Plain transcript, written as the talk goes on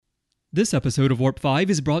This episode of Warp 5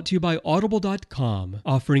 is brought to you by Audible.com,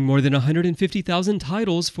 offering more than 150,000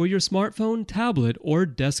 titles for your smartphone, tablet, or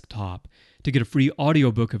desktop. To get a free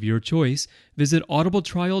audiobook of your choice, visit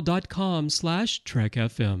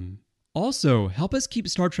audibletrial.com/trekfm. Also, help us keep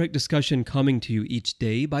Star Trek discussion coming to you each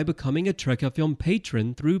day by becoming a Trek FM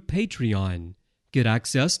patron through Patreon. Get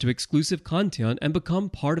access to exclusive content and become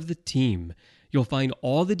part of the team. You'll find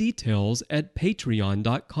all the details at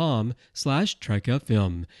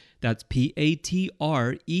patreon.com/trekfm. That's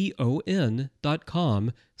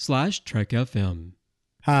patreon.com/trekfm.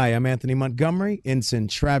 Hi, I'm Anthony Montgomery, Ensign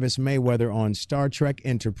Travis Mayweather on Star Trek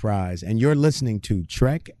Enterprise, and you're listening to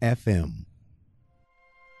Trek FM.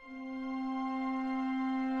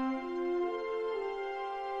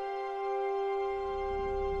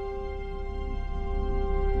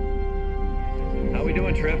 How we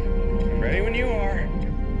doing, Trip? Ready when you are.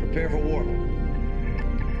 Prepare for warp.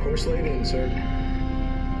 Course laid in, sir.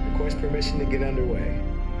 Request permission to get underway.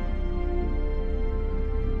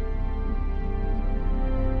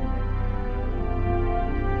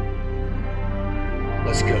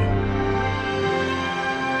 Let's go.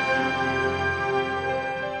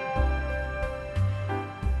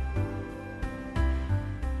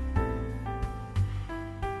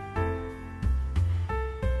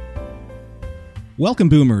 Welcome,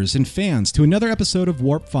 boomers and fans, to another episode of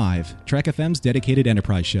Warp 5, Trek FM's dedicated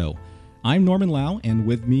enterprise show. I'm Norman Lao, and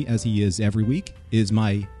with me, as he is every week, is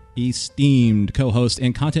my esteemed co-host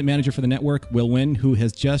and content manager for the network, Will Nguyen, who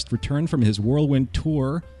has just returned from his whirlwind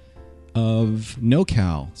tour of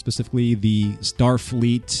NoCal, specifically the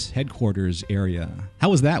Starfleet headquarters area. How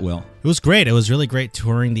was that, Will? It was great. It was really great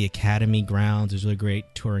touring the Academy grounds. It was really great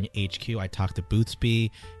touring HQ. I talked to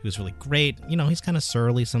Boothby. He was really great. You know, he's kind of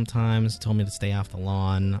surly sometimes. Told me to stay off the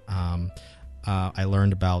lawn. I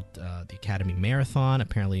learned about the Academy Marathon.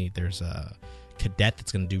 Apparently, there's a cadet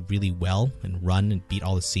that's going to do really well and run and beat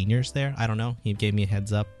all the seniors there. I don't know. He gave me a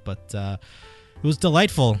heads up, but it was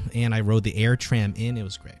delightful, and I rode the air tram in. It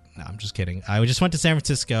was great. No, I'm just kidding. I just went to San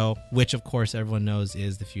Francisco, which, of course, everyone knows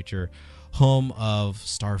is the future home of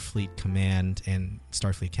Starfleet Command and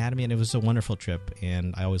Starfleet Academy, and it was a wonderful trip,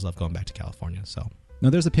 and I always love going back to California. So now,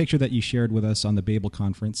 there's a picture that you shared with us on the Babel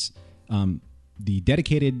conference, the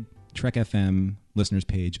dedicated Trek FM listeners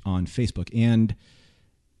page on Facebook, and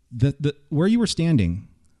the where you were standing.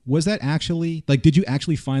 Was that actually, like, did you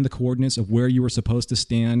actually find the coordinates of where you were supposed to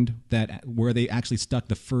stand, that where they actually stuck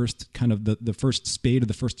the first kind of the first spade or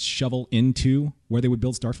the first shovel into where they would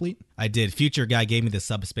build Starfleet? I did. Future guy gave me the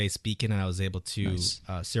subspace beacon, and I was able to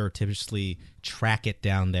surreptitiously track it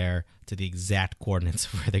down there to the exact coordinates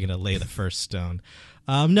of where they're going to lay the first stone.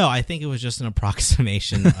 No, I think it was just an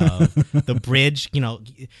approximation of the bridge. You know,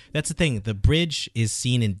 that's the thing. The bridge is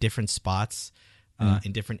seen in different spots,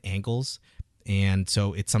 in different angles. And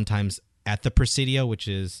so it's sometimes at the Presidio, which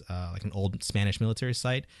is like an old Spanish military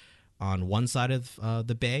site, on one side of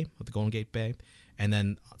the bay, of the Golden Gate Bay. And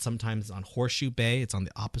then sometimes on Horseshoe Bay, it's on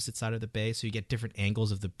the opposite side of the bay. So you get different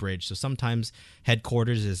angles of the bridge. So sometimes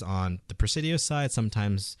headquarters is on the Presidio side.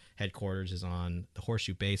 Sometimes headquarters is on the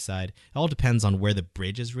Horseshoe Bay side. It all depends on where the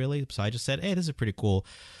bridge is, really. So I just said, hey, this is a pretty cool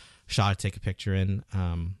shot to take a picture in.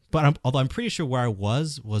 Although I'm pretty sure where I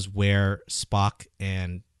was where Spock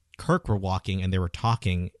and Kirk were walking, and they were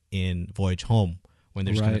talking in Voyage Home when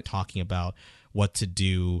they're just kind of talking about what to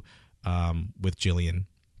do with Jillian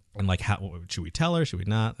and like how should we tell her, should we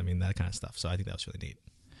not? I mean, that kind of stuff. So I think that was really neat.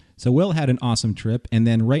 So Will had an awesome trip, and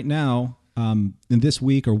then right now, in this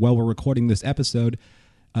week or while we're recording this episode,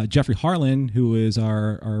 Jeffrey Harlan, who is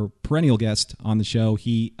our perennial guest on the show,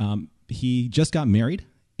 he just got married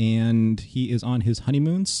and he is on his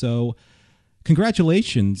honeymoon. So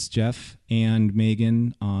congratulations, Jeff and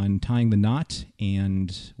Megan, on tying the knot,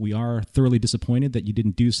 and we are thoroughly disappointed that you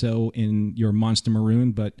didn't do so in your monster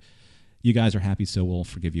maroon, but you guys are happy, so we'll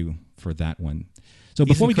forgive you for that one. So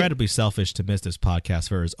he's incredibly selfish to miss this podcast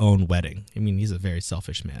for his own wedding. I mean, he's a very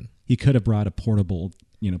selfish man. He could have brought a portable,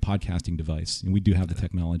 podcasting device, and we do have the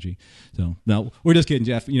technology. So no, we're just kidding,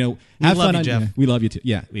 Jeff. Have fun, Jeff. We love you too.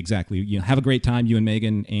 Yeah, exactly. Have a great time, you and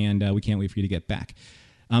Megan, and we can't wait for you to get back.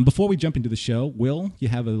 Before we jump into the show, Will, you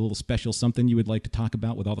have a little special something you would like to talk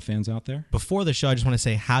about with all the fans out there? Before the show, I just want to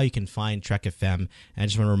say how you can find Trek FM. And I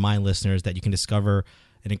just want to remind listeners that you can discover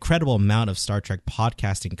an incredible amount of Star Trek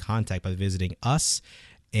podcasting content by visiting us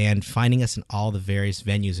and finding us in all the various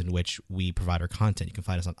venues in which we provide our content. You can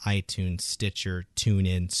find us on iTunes, Stitcher,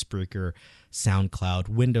 TuneIn, Spreaker, SoundCloud,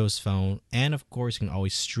 Windows Phone, and of course, you can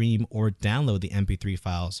always stream or download the MP3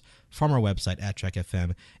 files from our website at Trek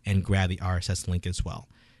FM and grab the RSS link as well.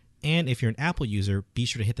 And if you're an Apple user, be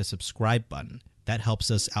sure to hit the subscribe button That helps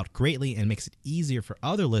us out greatly and makes it easier for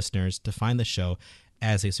other listeners to find the show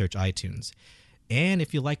as they search iTunes. And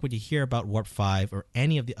if you like what you hear about Warp 5 or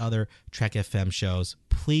any of the other Trek FM shows,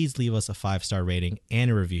 please leave us a 5-star rating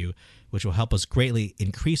and a review, which will help us greatly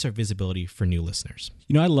increase our visibility for new listeners.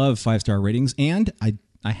 You know, I love 5-star ratings, and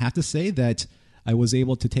I have to say that I was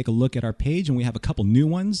able to take a look at our page, and we have a couple new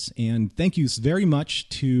ones. And thank you very much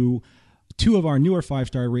to 2 of our newer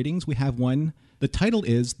 5-star ratings. We have one. The title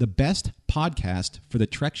is The Best Podcast for the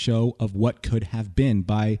Trek Show of What Could Have Been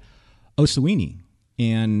by Oswini.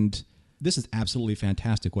 And this is absolutely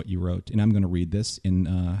fantastic what you wrote, and I'm going to read this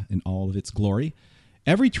in all of its glory.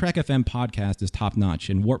 Every Trek FM podcast is top-notch,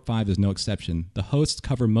 and Warp 5 is no exception. The hosts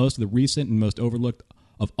cover most of the recent and most overlooked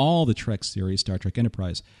of all the Trek series, Star Trek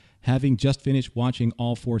Enterprise, having just finished watching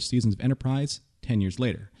all 4 seasons of Enterprise 10 years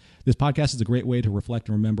later. This podcast is a great way to reflect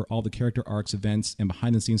and remember all the character arcs, events, and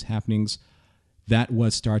behind-the-scenes happenings that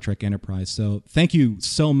was Star Trek Enterprise. So thank you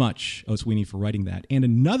so much, Oswini, for writing that. And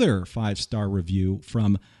another 5-star review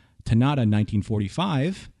from Tanada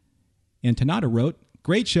 1945. And Tanada wrote,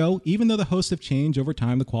 "Great show. Even though the hosts have changed over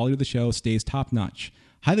time, the quality of the show stays top-notch.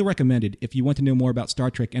 Highly recommended. If you want to know more about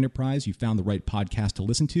Star Trek Enterprise, you found the right podcast to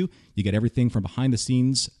listen to. You get everything from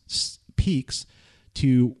behind-the-scenes peeks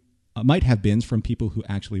to might-have-beens from people who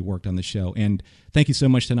actually worked on the show." And thank you so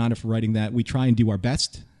much, Tanada, for writing that. We try and do our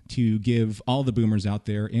best to give all the boomers out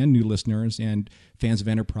there and new listeners and fans of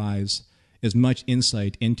Enterprise as much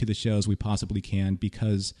insight into the show as we possibly can,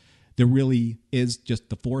 because there really is just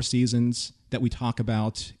the 4 seasons that we talk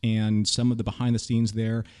about and some of the behind the scenes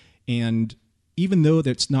there. And even though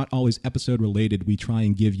that's not always episode related, we try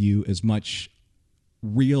and give you as much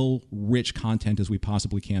real, rich content as we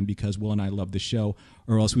possibly can, because Will and I love the show,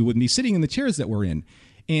 or else we wouldn't be sitting in the chairs that we're in.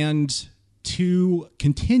 And to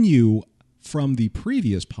continue from the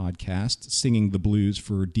previous podcast, Singing the Blues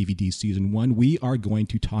for DVD Season 1, we are going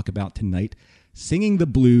to talk about tonight Singing the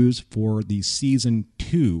Blues for the Season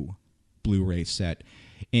 2 Blu-ray set.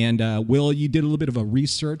 And Will, you did a little bit of a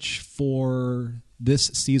research for this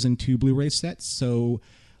Season 2 Blu-ray set, so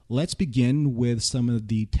let's begin with some of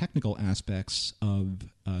the technical aspects of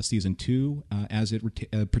Season 2 as it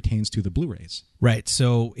pertains to the Blu-rays. Right,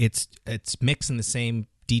 so it's mixed in the same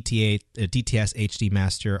DTS HD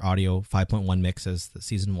Master Audio 5.1 mix as the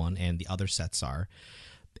Season 1 and the other sets are.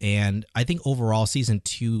 And I think overall Season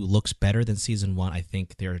 2 looks better than Season 1. I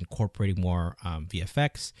think they're incorporating more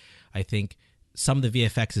VFX. I think some of the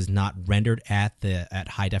VFX is not rendered at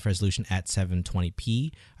high def resolution at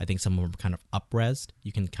 720p. I think some of them are kind of up-resed.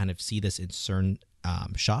 You can kind of see this in certain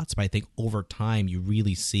shots, but I think over time you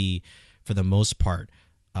really see, for the most part,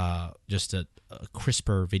 just a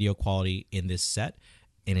crisper video quality in this set,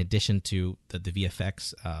 in addition to the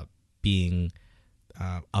VFX being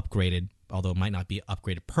upgraded. Although it might not be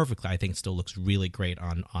upgraded perfectly, I think it still looks really great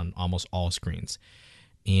on almost all screens.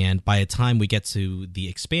 And by the time we get to The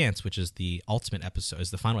Expanse, which is the ultimate episode,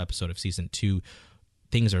 is the final episode of Season 2,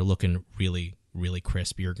 things are looking really, really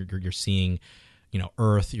crisp. You're seeing,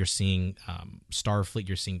 Earth, you're seeing Starfleet,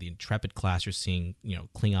 you're seeing the Intrepid class, you're seeing,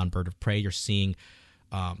 Klingon Bird of Prey, you're seeing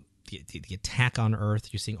the attack on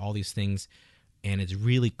Earth, you're seeing all these things, and it's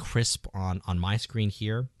really crisp on my screen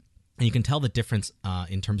here. And you can tell the difference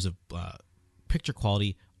in terms of picture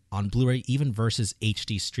quality on Blu-ray, even versus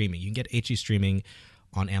HD streaming. You can get HD streaming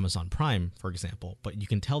on Amazon Prime, for example, but you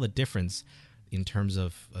can tell the difference in terms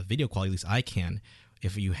of video quality, at least I can,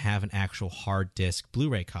 if you have an actual hard disk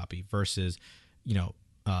Blu-ray copy versus,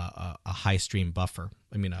 a high stream buffer.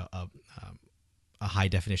 I mean, a high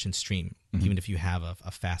definition stream, even if you have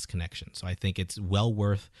a fast connection. So I think it's well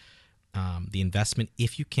worth the investment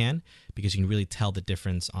if you can, because you can really tell the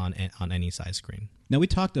difference on any size screen. Now, we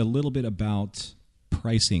talked a little bit about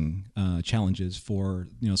pricing challenges for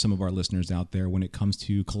some of our listeners out there when it comes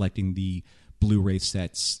to collecting the Blu-ray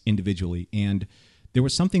sets individually, and there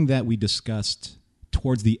was something that we discussed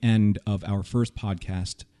towards the end of our first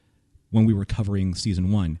podcast when we were covering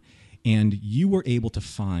Season 1, and you were able to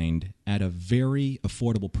find at a very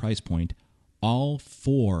affordable price point all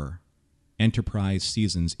 4 Enterprise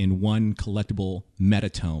seasons in one collectible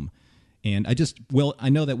metatome. And I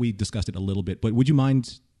know that we discussed it a little bit, but would you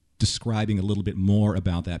mind describing a little bit more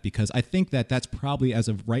about that? Because I think that that's probably, as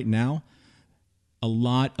of right now, a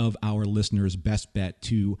lot of our listeners' best bet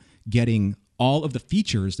to getting all of the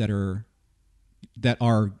features that are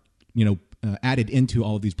added into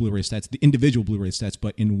all of these Blu-ray sets, the individual Blu-ray sets,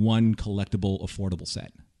 but in one collectible, affordable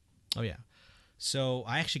set. Oh, yeah. So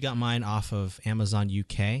I actually got mine off of Amazon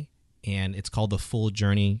UK, and it's called the Full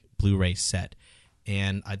Journey Blu-ray set.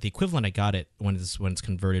 And the equivalent I got it when it's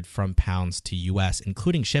converted from pounds to US,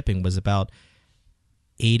 including shipping, was about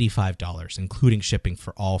 $85, including shipping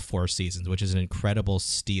for all 4 seasons, which is an incredible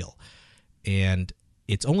steal. And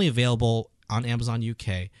it's only available on Amazon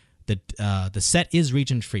UK. The set is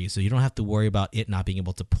region free, so you don't have to worry about it not being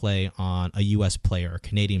able to play on a US player, a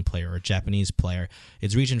Canadian player, or a Japanese player.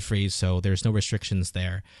 It's region free, so there's no restrictions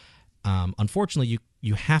there. Unfortunately,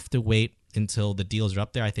 you have to wait until the deals are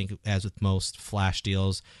up there. I think, as with most flash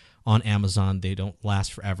deals on Amazon, they don't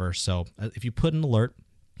last forever. So if you put an alert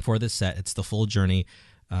for this set, it's the full Journey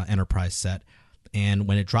Enterprise set, and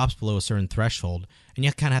when it drops below a certain threshold, and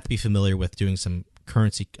you kind of have to be familiar with doing some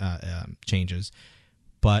currency changes,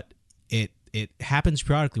 but it happens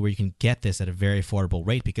periodically where you can get this at a very affordable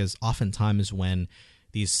rate, because oftentimes when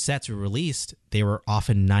these sets were released, they were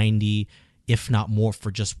often $90, if not more,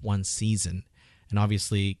 for just one season. And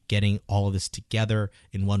obviously, getting all of this together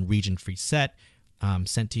in one region-free set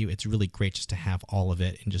sent to you, it's really great just to have all of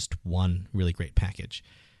it in just one really great package.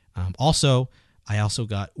 I also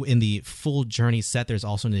got, in the full Journey set, there's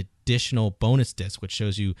also an additional bonus disc which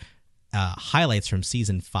shows you highlights from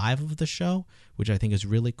season 5 of the show, which I think is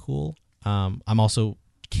really cool. I'm also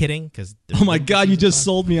kidding, because oh my god, you just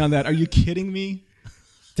sold me on that. Are you kidding me?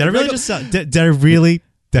 Did I really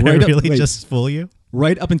just fool you?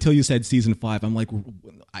 Right up until you said season 5, I'm like,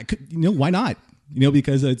 I could, why not?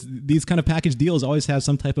 Because these kind of package deals always have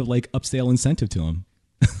some type of like upsale incentive to them.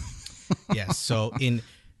 Yes. So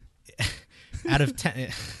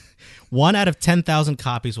one out of 10,000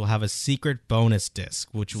 copies will have a secret bonus disc,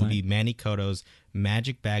 which will be Manny Koto's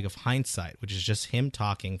Magic Bag of Hindsight, which is just him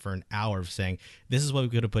talking for an hour of saying, this is what we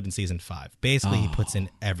could have put in season 5. Basically, he puts in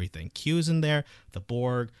everything. Q's in there, the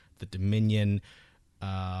Borg, the Dominion,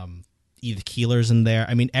 the Keeler's in there.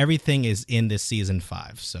 I mean, everything is in this season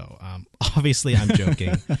 5. So obviously, I'm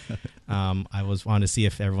joking. I wanted to see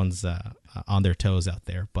if everyone's on their toes out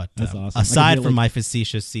there. But that's awesome. Aside from my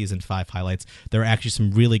facetious season 5 highlights, there are actually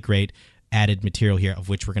some really great added material here, of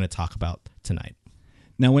which we're going to talk about tonight.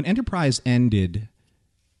 Now, when Enterprise ended,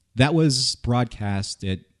 that was broadcast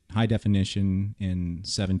at high definition in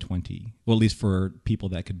 720. Well, at least for people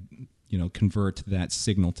that could, convert that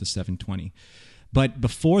signal to 720. But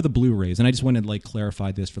before the Blu-rays, and I just wanted to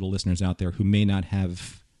clarify this for the listeners out there who may not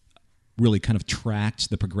have really kind of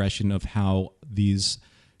tracked the progression of how these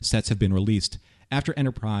sets have been released. After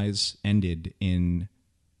Enterprise ended in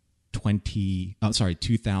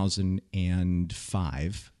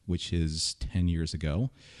 2005, which is 10 years ago,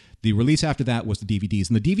 the release after that was the DVDs,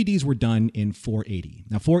 and the DVDs were done in 480.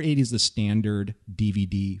 Now, 480 is the standard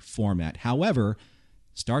DVD format. However,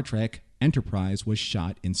 Star Trek Enterprise was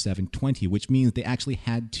shot in 720, which means they actually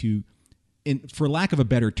had to, for lack of a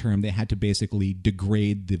better term, they had to basically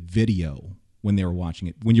degrade the video when you were watching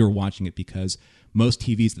it, because most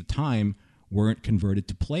TVs at the time weren't converted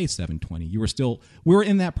to play 720. We were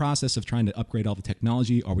in that process of trying to upgrade all the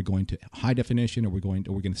technology. Are we going to high definition? Are we going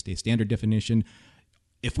to stay standard definition?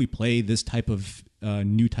 If we play this type of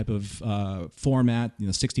new type of format,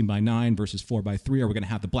 16:9 versus 4:3, are we going to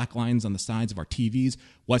have the black lines on the sides of our TVs?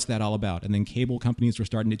 What's that all about? And then cable companies were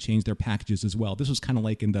starting to change their packages as well. This was kind of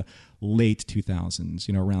like in the late 2000s,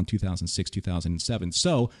 around 2006, 2007.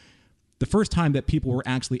 So the first time that people were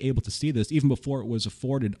actually able to see this, even before it was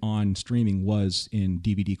afforded on streaming, was in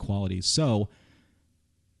DVD quality. So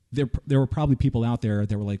there were probably people out there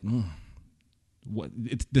that were like,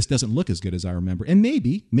 this doesn't look as good as I remember. And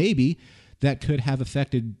maybe that could have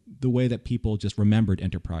affected the way that people just remembered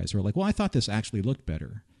Enterprise. Or like, well, I thought this actually looked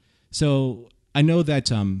better. So I know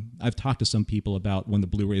that I've talked to some people about when the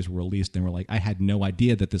Blu-rays were released, and were like, I had no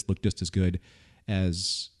idea that this looked just as good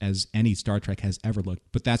as any Star Trek has ever looked.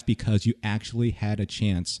 But that's because you actually had a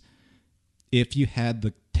chance, if you had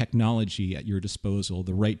the technology at your disposal,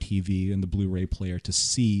 the right TV and the Blu-ray player, to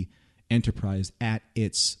see Enterprise at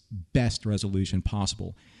its best resolution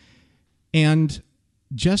possible. And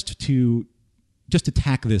just to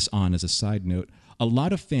tack this on as a side note, a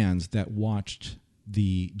lot of fans that watched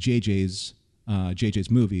the JJ's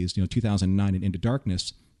movies, 2009 and Into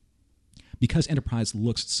Darkness, because Enterprise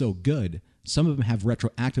looks so good, some of them have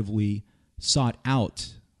retroactively sought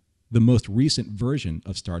out the most recent version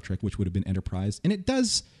of Star Trek, which would have been Enterprise. And it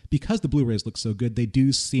does, because the Blu-rays look so good, they do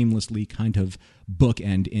seamlessly kind of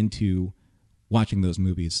bookend into watching those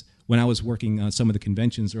movies. When I was working on some of the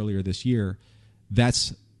conventions earlier this year,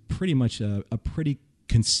 that's pretty much a pretty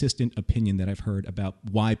consistent opinion that I've heard about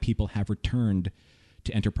why people have returned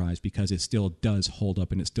to Enterprise, because it still does hold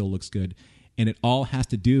up and it still looks good. And it all has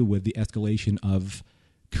to do with the escalation of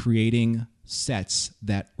creating sets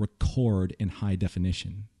that record in high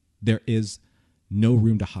definition. There is no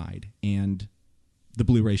room to hide, and the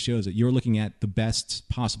Blu-ray shows it. You're looking at the best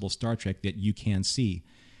possible Star Trek that you can see.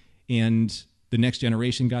 And The Next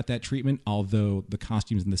Generation got that treatment, although the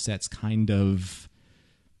costumes and the sets kind of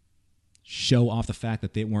show off the fact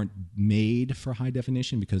that they weren't made for high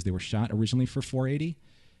definition because they were shot originally for 480.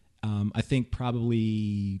 I think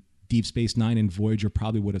probably Deep Space Nine and Voyager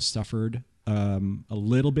probably would have suffered a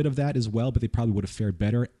little bit of that as well, but they probably would have fared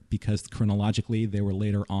better because chronologically they were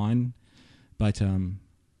later on. But I'm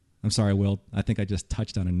sorry, Will. I think I just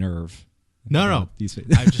touched on a nerve. No.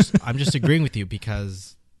 I'm just agreeing with you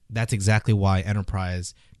because that's exactly why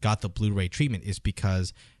Enterprise got the Blu-ray treatment, is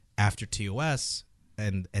because after TOS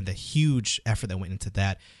and the huge effort that went into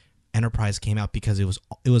that, Enterprise came out because it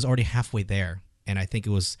was already halfway there, and I think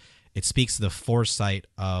it speaks to the foresight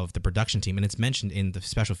of the production team, and it's mentioned in the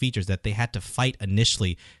special features that they had to fight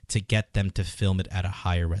initially to get them to film it at a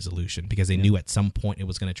higher resolution because they knew at some point it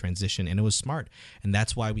was going to transition, and it was smart, and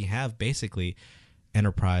that's why we have basically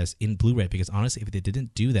Enterprise in Blu-ray, because honestly, if they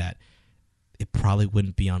didn't do that, it probably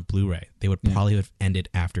wouldn't be on Blu-ray. They would probably have ended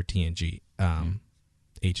after TNG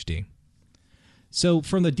HD. So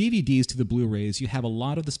from the DVDs to the Blu-rays, you have a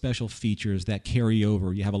lot of the special features that carry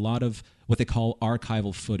over. You have a lot of what they call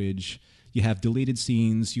archival footage. You have deleted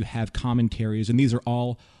scenes. You have commentaries. And these are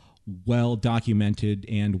all well documented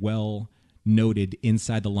and well noted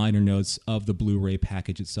inside the liner notes of the Blu-ray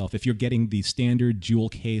package itself. If you're getting the standard jewel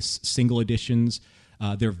case single editions,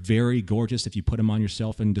 they're very gorgeous if you put them on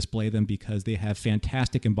yourself and display them because they have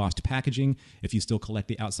fantastic embossed packaging if you still collect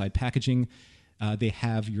the outside packaging. They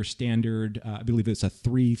have your standard, I believe it's a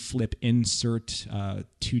 3-flip insert,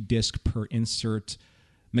 2-disc per insert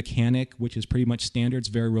mechanic, which is pretty much standard. It's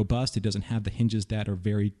very robust. It doesn't have the hinges that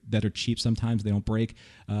are cheap sometimes. They don't break.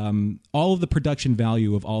 All of the production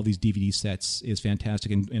value of all these DVD sets is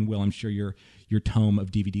fantastic. And Will, I'm sure your tome of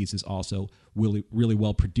DVDs is also really, really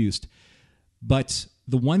well produced. But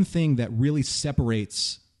the one thing that really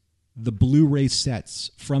separates the Blu-ray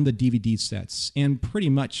sets from the DVD sets, and pretty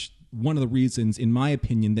much one of the reasons, in my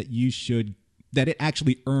opinion, that it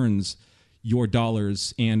actually earns your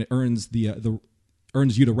dollars and earns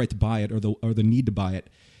earns you the right to buy it or the need to buy it,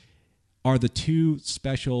 are the two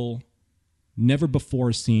special, never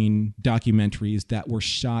before seen documentaries that were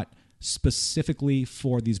shot specifically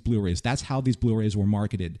for these Blu-rays. That's how these Blu-rays were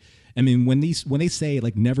marketed. I mean, when they say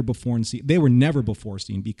like never before seen, they were never before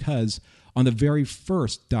seen because on the very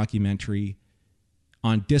first documentary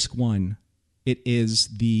on disc 1, it's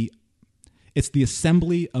the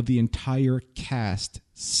assembly of the entire cast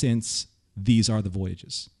since These Are the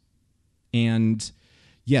Voyages. And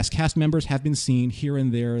yes, cast members have been seen here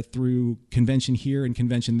and there through convention here and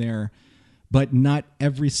convention there, but not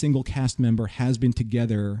every single cast member has been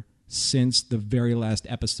together since the very last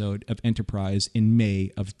episode of Enterprise in May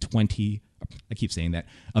of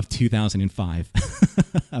 2005.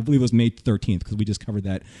 I believe it was May 13th because we just covered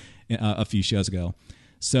that a few shows ago.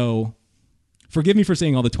 So forgive me for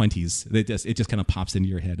saying all the 20s. It just kind of pops into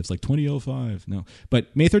your head. It's like 2005. No.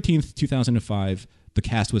 But May 13th, 2005, the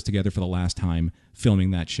cast was together for the last time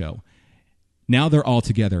filming that show. Now they're all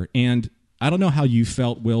together. And I don't know how you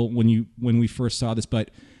felt, Will, when we first saw this, but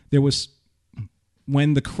there was,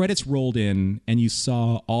 when the credits rolled in and you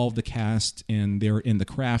saw all of the cast and they're in the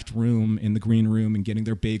craft room, in the green room, and getting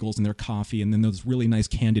their bagels and their coffee, and then those really nice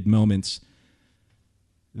candid moments,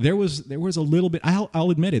 there was a little bit, I'll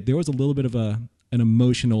admit it, there was a little bit of an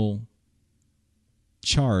emotional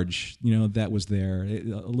charge, that was there.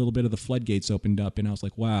 A little bit of the floodgates opened up, and I was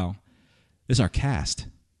like, wow, this is our cast.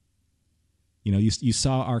 You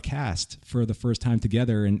saw our cast for the first time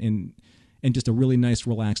together, and just a really nice,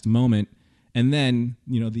 relaxed moment. And then,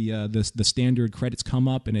 the standard credits come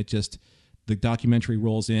up, and the documentary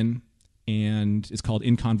rolls in, and it's called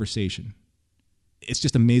In Conversation. It's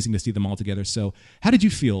just amazing to see them all together. So how did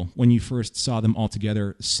you feel when you first saw them all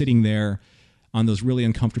together sitting there on those really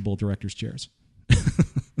uncomfortable director's chairs?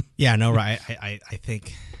 Yeah, no, right. I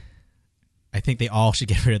think they all should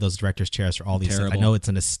get rid of those director's chairs for all these things. I know it's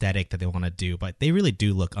an aesthetic that they want to do, but they really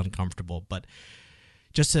do look uncomfortable. But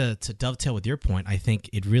just to dovetail with your point, I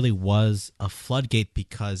think it really was a floodgate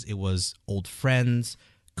because it was old friends,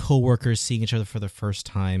 coworkers seeing each other for the first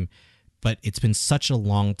time. But it's been such a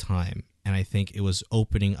long time, and I think it was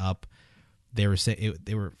opening up. They were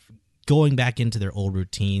going back into their old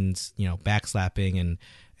routines, backslapping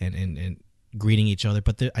and greeting each other.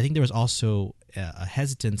 But I think there was also a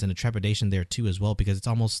hesitance and a trepidation there too as well, because it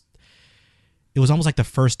was almost like the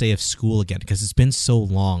first day of school again, because it's been so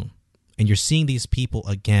long, and you're seeing these people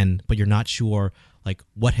again, but you're not sure like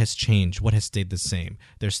what has changed, what has stayed the same.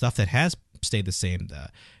 There's stuff that has stayed the same,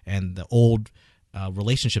 and the old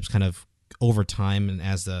relationships kind of over time, and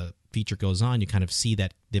as the feature goes on, you kind of see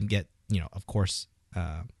that them get, of course,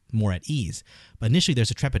 more at ease. But initially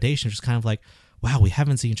there's a trepidation, which is kind of like, wow, we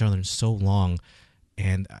haven't seen each other in so long,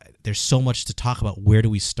 and there's so much to talk about. Where do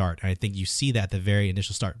we start? And I think you see that at the very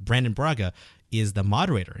initial start. Brandon Braga is the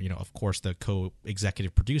moderator, of course, the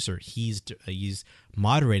co-executive producer. He's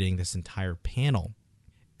moderating this entire panel,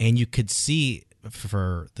 and you could see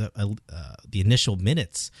for the initial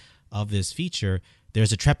minutes of this feature,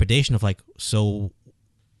 there's a trepidation of like, so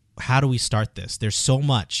how do we start this? There's so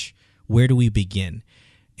much. Where do we begin?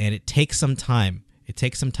 And it takes some time. It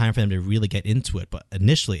takes some time for them to really get into it. But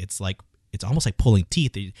initially, it's almost like pulling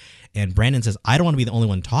teeth. And Brandon says, I don't want to be the only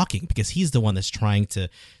one talking, because he's the one that's trying to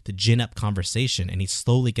gin up conversation, and he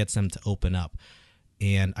slowly gets them to open up.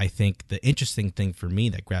 And I think the interesting thing for me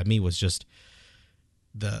that grabbed me was just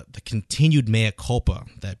the continued mea culpa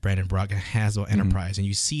that Brandon Braga has on Enterprise. And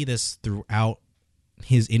you see this throughout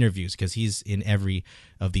his interviews, because he's in every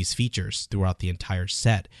of these features throughout the entire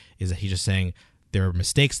set, is that he's just saying, there are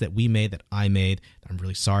mistakes that we made, that I made, I'm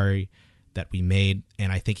really sorry that we made.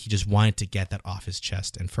 And I think he just wanted to get that off his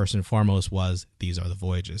chest. And first and foremost was, these are the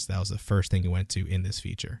voyages. That was the first thing he went to in this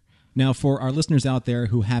feature. Now, for our listeners out there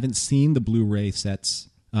who haven't seen the Blu-ray sets,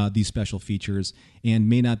 these special features, and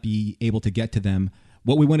may not be able to get to them,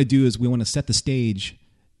 what we want to do is we want to set the stage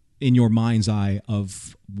in your mind's eye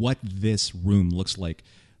of what this room looks like.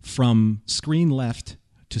 From screen left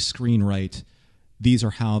to screen right, these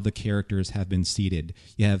are how the characters have been seated.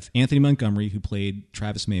 You have Anthony Montgomery, who played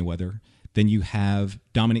Travis Mayweather. Then you have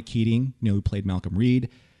Dominic Keating, who played Malcolm Reed.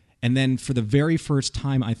 And then for the very first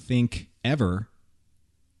time, I think, ever,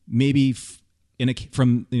 maybe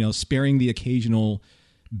from sparing the occasional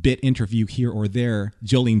bit interview here or there,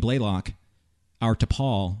 Jolene Blaylock, our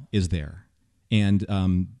T'Pol, is there.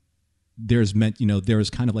 And there's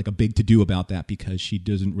kind of like a big to-do about that, because she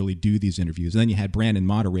doesn't really do these interviews. And then you had Brandon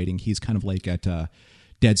moderating. He's kind of like at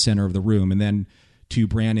dead center of the room. And then to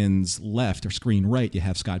Brandon's left, or screen right, you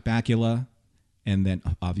have Scott Bakula. And then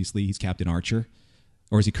obviously he's Captain Archer.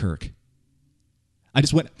 Or is he Kirk?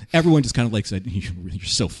 Everyone just kind of like said, you're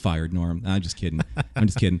so fired, Norm. I'm just kidding.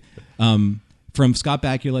 From Scott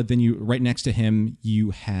Bakula, then right next to him,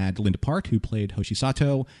 you had Linda Park, who played Hoshi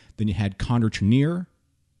Sato. Then you had Connor Trinneer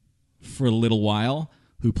for a little while,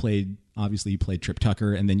 who played Trip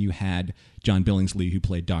Tucker. And then you had John Billingsley, who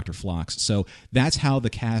played Dr. Phlox. So that's how the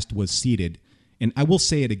cast was seated. And I will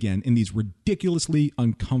say it again, in these ridiculously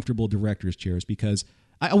uncomfortable director's chairs, because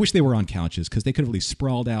I wish they were on couches, because they could have at least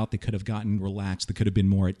sprawled out. They could have gotten relaxed. They could have been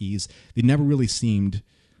more at ease. They never really seemed...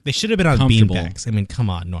 They should have been on beanbags. I mean, come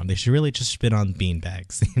on, Norm. They should really just been on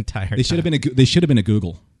beanbags the entire time. They should have been a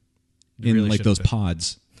Google in really like those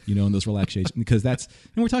pods, in those relaxation, because and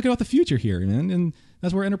we're talking about the future here, man, and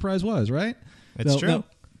that's where Enterprise was, right? It's true.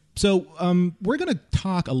 So we're going to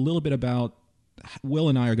talk a little bit about, Will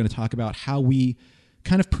and I are going to talk about how we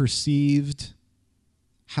kind of perceived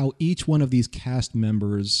how each one of these cast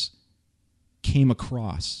members came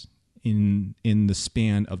across in the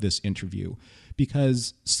span of this interview.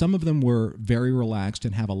 Because some of them were very relaxed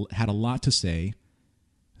and had a lot to say.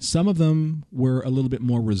 Some of them were a little bit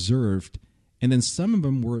more reserved. And then some of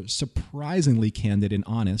them were surprisingly candid and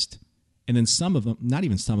honest. And then some of them, not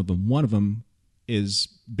even some of them, one of them is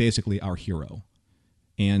basically our hero.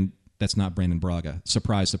 And that's not Brandon Braga.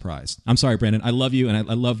 Surprise, surprise. I'm sorry, Brandon. I love you, and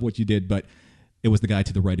I love what you did, but it was the guy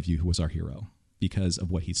to the right of you who was our hero because of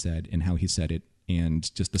what he said and how he said it. And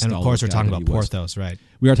just the style. And of course, we're talking about Porthos, right?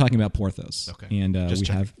 We are talking about Porthos. Okay. And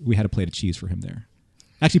we had a plate of cheese for him there.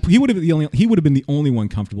 Actually, he would have been the only one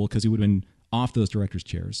comfortable, because he would have been off those directors'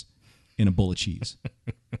 chairs in a bowl of cheese,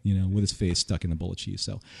 with his face stuck in the bowl of cheese.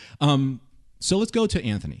 So let's go to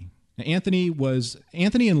Anthony. Now, Anthony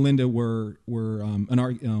and Linda were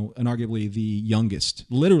arguably the youngest,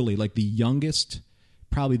 literally like the youngest,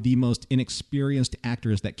 probably the most inexperienced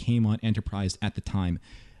actors that came on Enterprise at the time.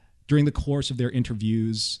 During the course of their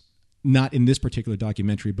interviews, not in this particular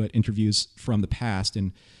documentary, but interviews from the past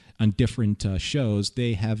and on different shows,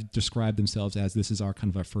 they have described themselves as, this is our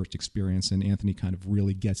first experience, and Anthony kind of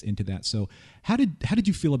really gets into that. So how did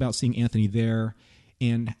you feel about seeing Anthony there,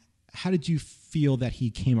 and how did you feel that he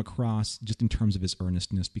came across just in terms of his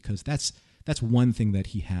earnestness? Because that's one thing that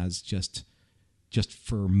he has just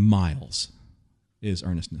for miles, is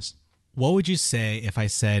earnestness. What would you say if I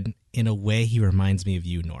said, in a way, he reminds me of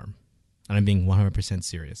you, Norm? And I'm being 100%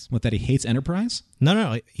 serious. What, that he hates Enterprise?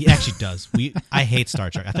 No, he actually does. I hate Star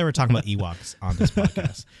Trek. I thought we were talking about Ewoks on this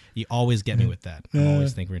podcast. You always get me with that. I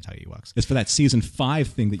always think we're going to talk Ewoks. It's for that season 5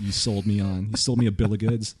 thing that you sold me on. You sold me a bill of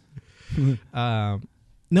goods. No,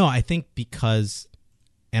 I think because,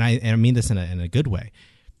 and I mean this in a good way,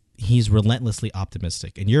 he's relentlessly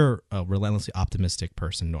optimistic. And you're a relentlessly optimistic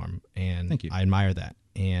person, Norm. And thank you. I admire that.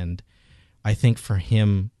 And I think for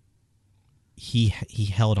him, he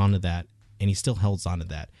held on to that, and he still holds on to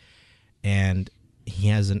that. And he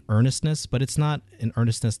has an earnestness, but it's not an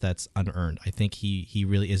earnestness that's unearned. I think he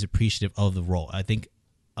really is appreciative of the role. I think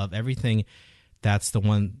of everything, that's the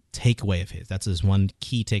one takeaway of his. That's his one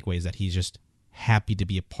key takeaway, is that he's just happy to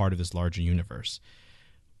be a part of this larger universe.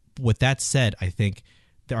 With that said, I think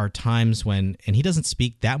there are times when, and he doesn't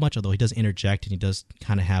speak that much, although he does interject, and he does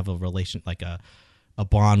kind of have a relation, like a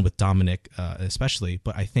bond with Dominic, especially.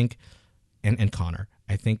 But I think, and Connor,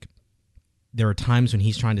 I think there are times when he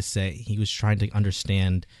was trying to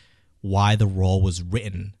understand why the role was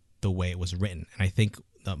written the way it was written. And I think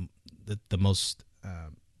the most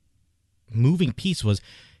moving piece was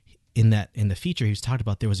in the feature. He was talking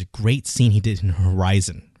about, there was a great scene he did in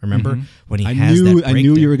Horizon. Remember when he I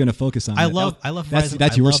knew you were going to focus on. I love Horizon.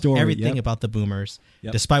 That's your story. Everything about the Boomers,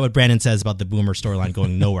 despite what Brandon says about the Boomer storyline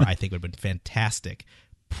going nowhere, I think would have been fantastic,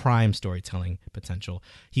 prime storytelling potential.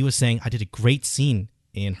 He was saying, I did a great scene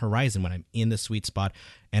in Horizon when I'm in the sweet spot,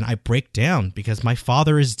 and I break down because my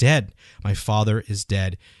father is dead. My father is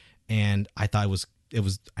dead, and I thought it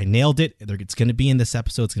was. I nailed it. It's going to be in this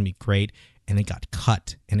episode. It's going to be great. And it got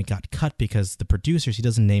cut. And it got cut because the producers, he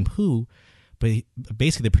doesn't name who, but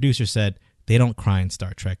basically the producer said they don't cry in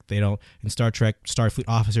Star Trek. They don't. In Star Trek, Starfleet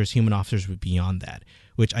officers, human officers would be beyond that,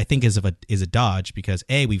 which I think is a dodge, because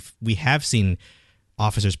we have seen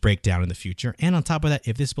officers break down in the future, and on top of that,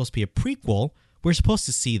 if this is supposed to be a prequel, we're supposed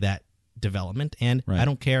to see that development. And I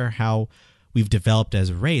don't care how we've developed as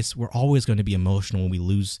a race, we're always going to be emotional when we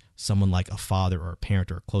lose someone like a father or a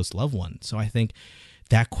parent or a close loved one. So I think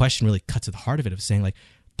that question really cuts to the heart of it, of saying, like,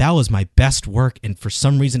 that was my best work, and for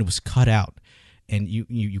some reason it was cut out. And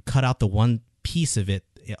you cut out the one piece of it,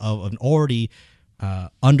 of an already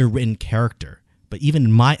underwritten character. But even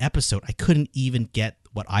in my episode, I couldn't even get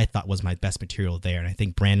what I thought was my best material there. And I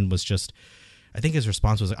think Brandon was just, I think his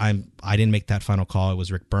response was, I didn't make that final call. It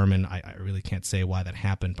was Rick Berman. I really can't say why that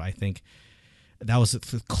happened, but I think that was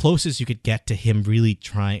the closest you could get to him really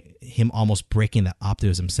him almost breaking that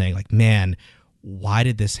optimism, saying, like, man, why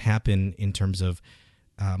did this happen in terms of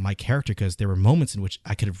my character? Because there were moments in which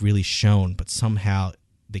I could have really shown, but somehow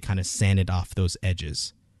they kind of sanded off those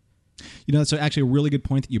edges. You know, that's actually a really good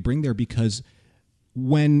point that you bring there, because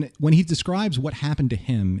when he describes what happened to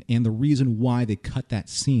him and the reason why they cut that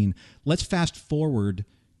scene, let's fast forward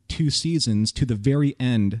 2 seasons to the very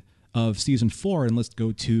end of season 4, and let's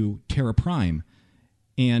go to Terra Prime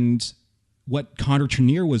and what Connor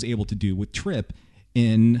Trinneer was able to do with Trip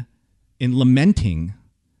in lamenting,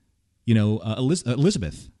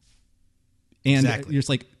 Elizabeth. And exactly. You're just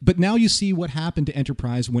like, but now you see what happened to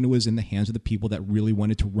Enterprise when it was in the hands of the people that really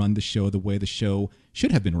wanted to run the show the way the show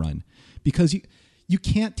should have been run. Because you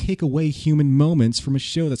can't take away human moments from a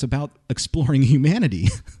show that's about exploring humanity.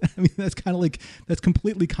 I mean, that's kind of like, that's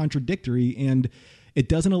completely contradictory, and it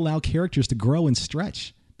doesn't allow characters to grow and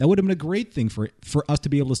stretch. That would have been a great thing for us to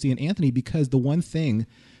be able to see in Anthony, because the one thing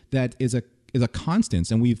that is a constant,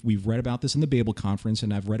 and we've read about this in the Babel conference,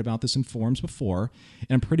 and I've read about this in forums before,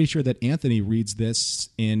 and I'm pretty sure that Anthony reads this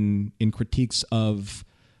in critiques of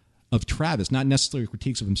Travis, not necessarily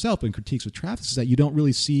critiques of himself, but in critiques of Travis, is that you don't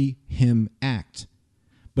really see him act.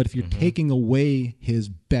 But if you're taking away his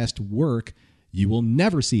best work, you will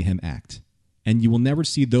never see him act. And you will never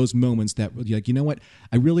see those moments that, like, you know what,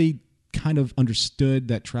 I really kind of understood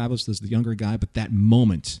that Travis was the younger guy, but that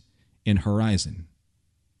moment in Horizon,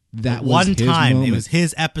 that was one his time moment. It was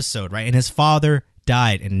his episode, right? And his father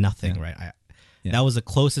died and nothing, right? That was the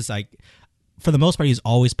closest for the most part, he was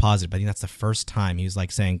always positive. I think that's the first time he was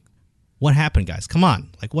like saying, what happened, guys? Come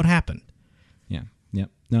on. Like, what happened? Yeah.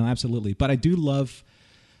 No, absolutely. But I do love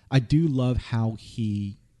how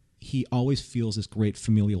he always feels this great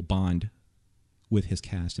familial bond with his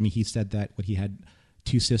cast. I mean, he said that he had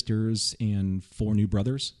 2 sisters and 4 new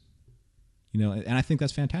brothers. And I think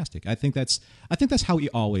that's fantastic. I think that's how he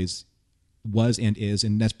always was and is,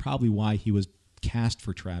 and that's probably why he was cast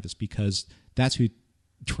for Travis, because that's who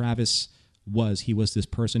Travis was. He was this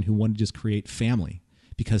person who wanted to just create family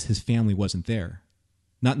because his family wasn't there,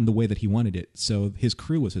 not in the way that he wanted it. So his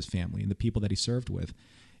crew was his family and the people that he served with,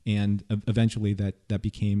 and eventually that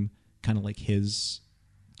became kind of like his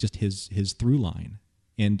through line.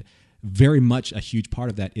 And very much a huge part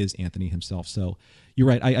of that is Anthony himself. So you're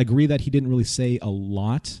right. I agree that he didn't really say a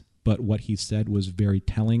lot, but what he said was very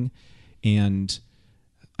telling. And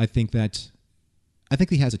I think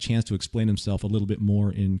he has a chance to explain himself a little bit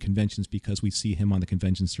more in conventions, because we see him on the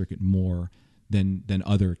convention circuit more than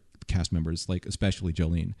other cast members, like especially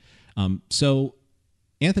Jolene. So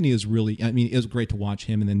Anthony is really, I mean, it was great to watch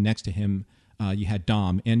him. And then next to him, you had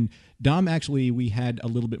Dom. And Dom, actually, we had a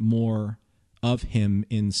little bit more of him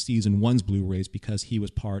in season 1's Blu-rays because he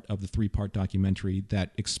was part of the 3-part documentary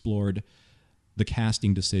that explored the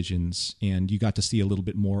casting decisions, and you got to see a little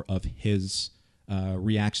bit more of his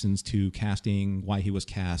reactions to casting, why he was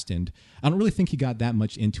cast, and I don't really think he got that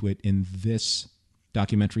much into it in this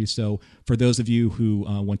documentary. So for those of you who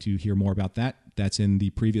want to hear more about that, that's in the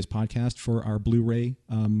previous podcast for our Blu-ray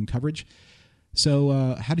coverage.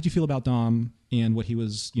 So how did you feel about Dom and what he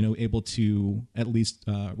was, able to at least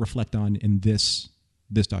reflect on in this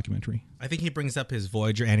documentary? I think he brings up his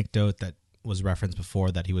Voyager anecdote that was referenced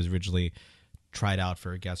before, that he was originally tried out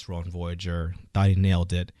for a guest role in Voyager, thought he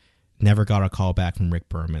nailed it, never got a call back from Rick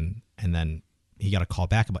Berman, and then he got a call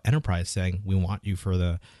back about Enterprise saying, we want you for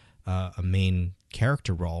the a main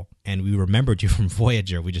character role, and we remembered you from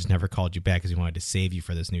Voyager. We just never called you back because we wanted to save you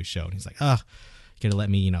for this new show. And he's like, you could have let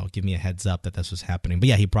me, give me a heads up that this was happening. But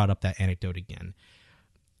yeah, he brought up that anecdote again.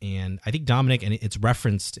 And I think Dominic, and it's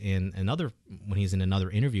referenced in when he's in another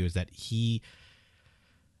interview, is that he,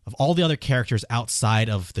 of all the other characters outside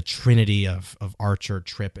of the trinity of Archer,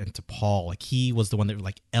 Trip, and T'Pol, like he was the one that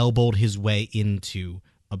like elbowed his way into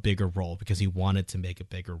a bigger role because he wanted to make a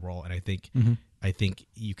bigger role. And I think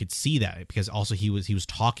you could see that because also he was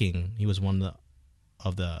talking. He was one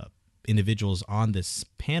of the individuals on this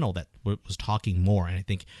panel that was talking more, and I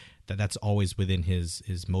think that's always within his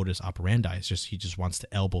modus operandi. It's just he just wants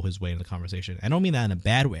to elbow his way into the conversation. I don't mean that in a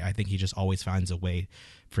bad way. I think he just always finds a way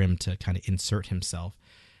for him to kind of insert himself.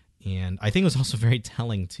 And I think it was also very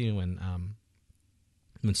telling too when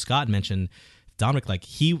Scott mentioned Dominic, like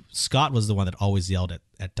Scott was the one that always yelled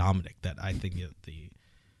at Dominic. That I think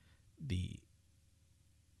the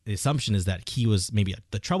assumption is that he was maybe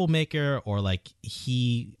the troublemaker, or like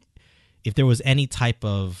if there was any type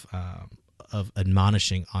of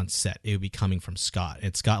admonishing on set, it would be coming from Scott.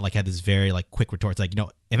 And Scott like had this very like quick retort. It's like,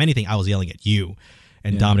 if anything, I was yelling at you.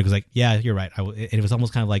 And Dominic was like, yeah, you're right. And it was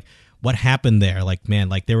almost kind of like, what happened there? Like, man,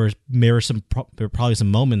 like there were probably some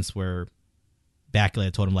moments where Bakley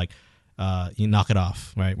had told him like, you knock it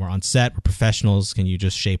off, right? We're on set, we're professionals. Can you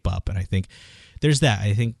just shape up? And I think there's that.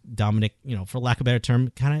 I think Dominic, for lack of a better term,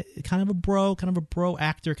 kind of a bro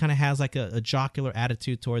actor, kind of has like a jocular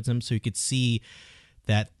attitude towards him. So you could see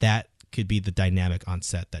that could be the dynamic on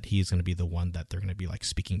set, that he's going to be the one that they're going to be like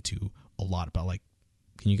speaking to a lot about, like,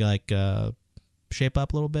 can you like shape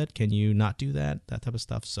up a little bit? Can you not do that type of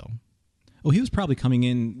stuff? So. Well, he was probably coming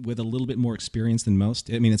in with a little bit more experience than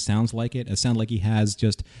most. I mean, it sounds like it. It sounds like he has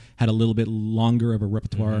just had a little bit longer of a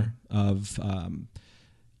repertoire of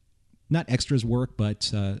not extras work,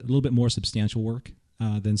 but a little bit more substantial work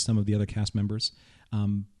than some of the other cast members.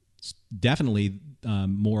 Definitely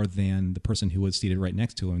more than the person who was seated right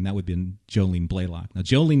next to him, and that would have been Jolene Blaylock. Now,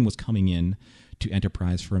 Jolene was coming in to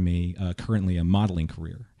Enterprise from currently a modeling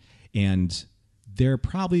career, and there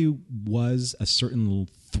probably was a certain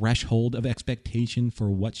threshold of expectation for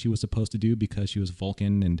what she was supposed to do because she was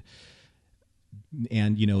Vulcan, and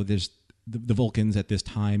there's the Vulcans at this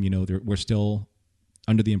time, we're still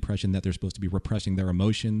under the impression that they're supposed to be repressing their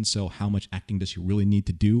emotions. So how much acting does she really need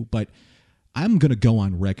to do? But I'm going to go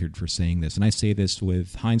on record for saying this, and I say this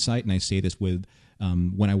with hindsight, and I say this with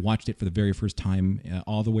when I watched it for the very first time,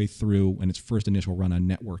 all the way through in its first initial run on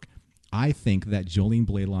network. I think that Jolene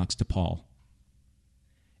Blaylock's T'Pol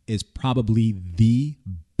is probably the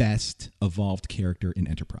best evolved character in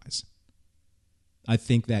Enterprise. I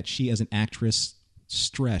think that she as an actress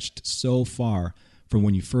stretched so far from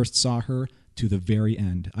when you first saw her to the very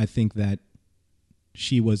end. I think that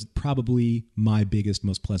she was probably my biggest,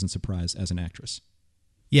 most pleasant surprise as an actress.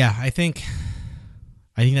 Yeah, I think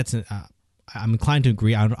that's I'm inclined to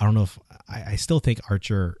agree. I don't know if I still think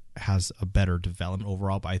Archer has a better development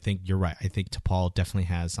overall, but I think you're right. I think T'Pol definitely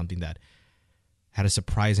has something that had a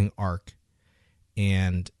surprising arc,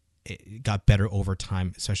 and it got better over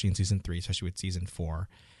time, especially in season 3, especially with season 4.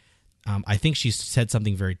 I think she said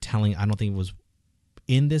something very telling. I don't think it was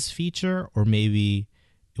in this feature, or maybe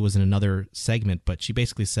it was in another segment, but she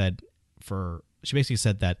basically said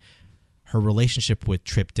that her relationship with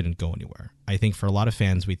Trip didn't go anywhere. I think for a lot of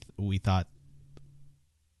fans, we thought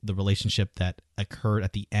the relationship that occurred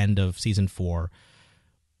at the end of season 4,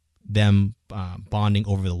 them bonding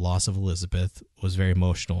over the loss of Elizabeth, was very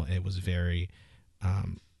emotional. It was very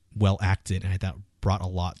well acted, and I thought brought a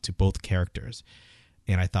lot to both characters.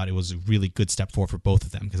 And I thought it was a really good step forward for both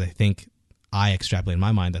of them, because I think I extrapolated in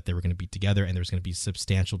my mind that they were going to be together and there was going to be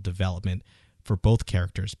substantial development for both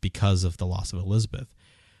characters because of the loss of Elizabeth.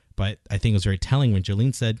 But I think it was very telling when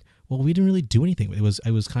Jolene said, well, we didn't really do anything. It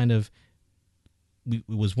was kind of, it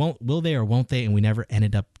was will they or won't they, and we never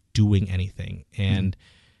ended up doing anything. And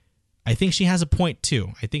I think she has a point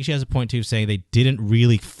too. I think she has a point too, saying they didn't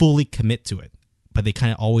really fully commit to it, but they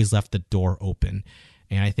kind of always left the door open.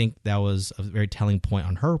 And I think that was a very telling point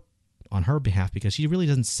on her behalf, because she really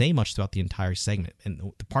doesn't say much throughout the entire segment.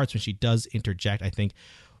 And the parts when she does interject, I think,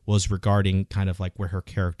 was regarding kind of like where her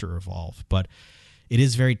character evolved. But it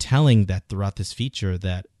is very telling that throughout this feature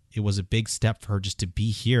that it was a big step for her just to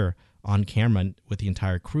be here on camera with the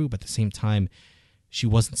entire crew, but at the same time, she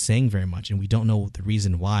wasn't saying very much, and we don't know the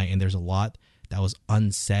reason why. And there's a lot that was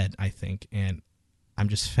unsaid, I think. And I'm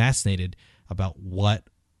just fascinated about what,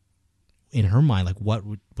 in her mind, like what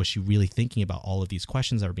was she really thinking about all of these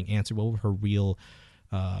questions that were being answered? What were her real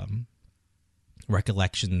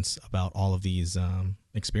recollections about all of these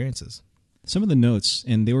experiences? Some of the notes,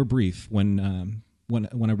 and they were brief when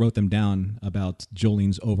I wrote them down about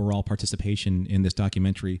Jolene's overall participation in this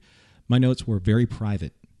documentary, my notes were very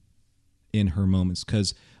private in her moments,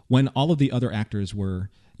 because when all of the other actors were,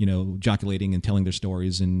 joculating and telling their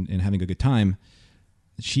stories and having a good time,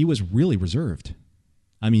 she was really reserved.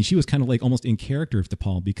 I mean, she was kind of like almost in character of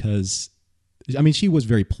DePaul, because, I mean, she was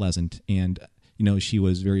very pleasant, and, she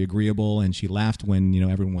was very agreeable, and she laughed when,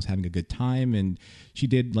 everyone was having a good time, and she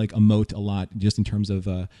did like emote a lot just in terms of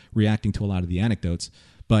reacting to a lot of the anecdotes.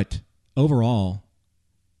 But overall,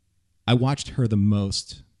 I watched her the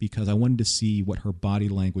most because I wanted to see what her body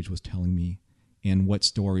language was telling me and what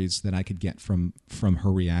stories that I could get from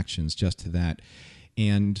her reactions just to that.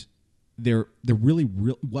 And there really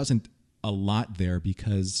wasn't a lot there,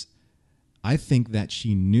 because I think that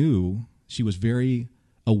she was very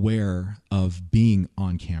aware of being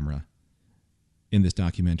on camera in this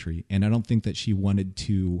documentary. And I don't think that she wanted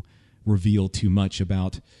to reveal too much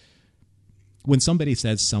about when somebody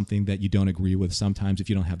says something that you don't agree with. Sometimes if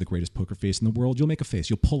you don't have the greatest poker face in the world, you'll make a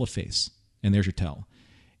face, you'll pull a face, and there's your tell.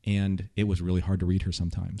 And it was really hard to read her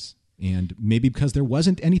sometimes. And maybe because there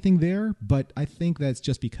wasn't anything there, but I think that's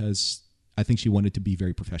just because I think she wanted to be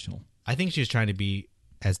very professional. I think she was trying to be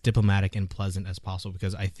as diplomatic and pleasant as possible,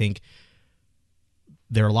 because I think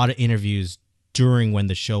there are a lot of interviews during when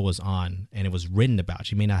the show was on and it was written about.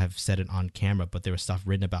 She may not have said it on camera, but there was stuff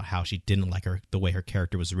written about how she didn't like the way her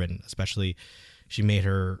character was written. Especially, she made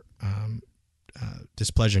her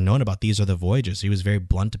displeasure known about These Are the Voyages. She was very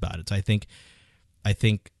blunt about it. So I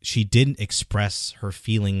think she didn't express her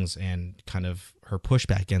feelings and kind of her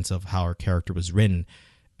pushback against of how her character was written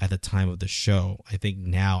at the time of the show. I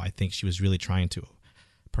think she was really trying to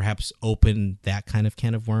perhaps open that kind of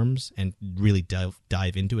can of worms and really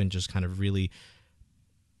dive into it and just kind of really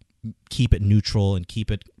keep it neutral and keep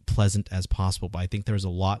it pleasant as possible. But I think there's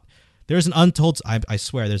an untold, I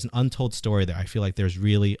swear, there's an untold story there. I feel like there's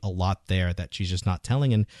really a lot there that she's just not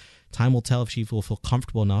telling, and time will tell if she will feel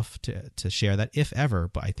comfortable enough to share that, if ever.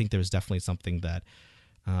 But I think there was definitely something that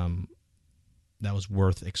that was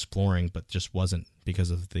worth exploring, but just wasn't because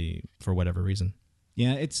of for whatever reason.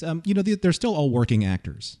 Yeah, it's they're still all working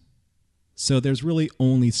actors, so there's really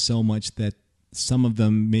only so much that some of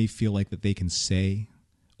them may feel like that they can say,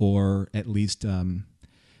 or at least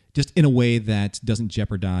just in a way that doesn't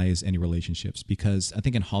jeopardize any relationships. Because I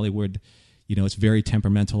think in Hollywood, it's very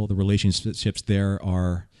temperamental. The relationships there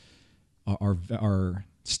are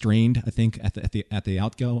strained. I think at the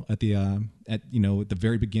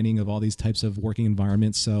very beginning of all these types of working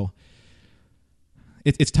environments. So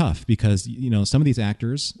it's tough, because some of these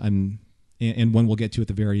actors, and one we'll get to at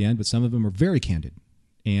the very end, but some of them are very candid,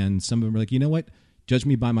 and some of them are like, you know what, judge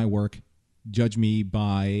me by my work, judge me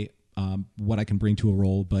by what I can bring to a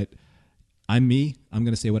role, but I'm me. I'm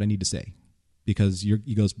going to say what I need to say, because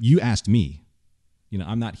you asked me.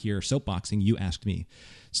 I'm not here soapboxing. You asked me.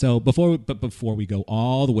 So before we go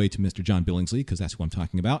all the way to Mr. John Billingsley, because that's who I'm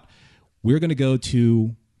talking about, we're going to go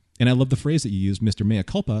to, and I love the phrase that you used, Mr. Mea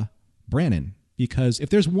Culpa, Brannon, because if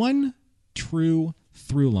there's one true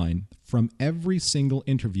through line from every single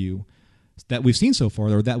interview that we've seen so far,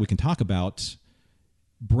 or that we can talk about,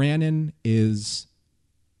 Brannon is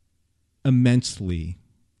immensely,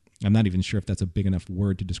 I'm not even sure if that's a big enough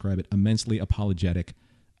word to describe it, immensely apologetic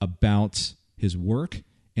about his work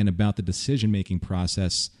and about the decision-making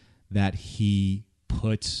process that he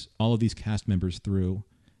put all of these cast members through,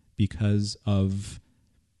 because of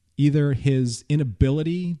either his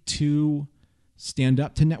inability to stand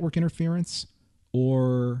up to network interference,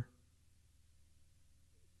 or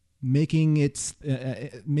making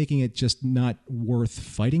it just not worth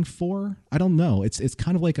fighting for. I don't know. It's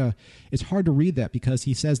kind of like it's hard to read that, because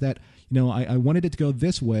he says that, I wanted it to go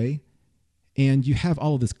this way, and you have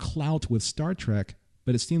all of this clout with Star Trek,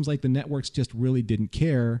 but it seems like the networks just really didn't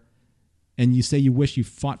care, and you say you wish you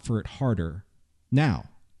fought for it harder now.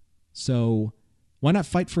 So why not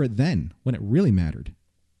fight for it then, when it really mattered?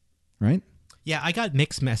 right? Yeah, I got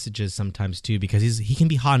mixed messages sometimes too, because he can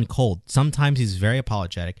be hot and cold. Sometimes he's very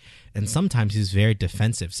apologetic, and sometimes he's very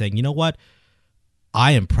defensive, saying, you know what?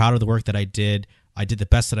 I am proud of the work that I did. I did the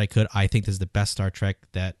best that I could. I think this is the best Star Trek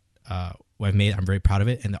that I've made. I'm very proud of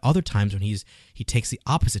it. And the other times when he takes the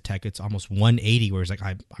opposite tack, it's almost 180, where he's like,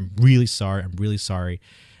 I'm really sorry. I'm really sorry.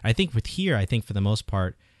 I think for the most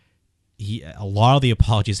part, a lot of the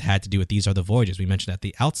apologies had to do with These Are the Voyages. We mentioned at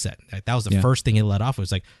the outset. That was the first thing he let off. It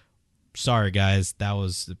was like, sorry guys, that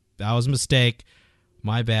was a mistake.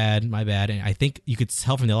 My bad. And I think you could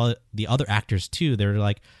tell from the other actors too. They're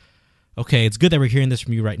like, okay, it's good that we're hearing this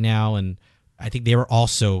from you right now. And I think they were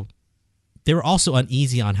also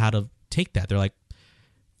uneasy on how to take that. They're like,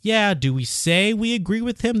 yeah, do we say we agree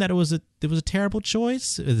with him that it was a terrible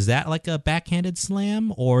choice? Is that like a backhanded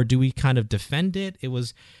slam, or do we kind of defend it? It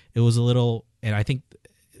was a little, and I think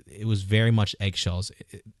it was very much eggshells.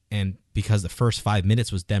 And because the first 5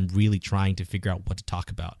 minutes was them really trying to figure out what to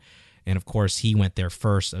talk about. And of course, he went there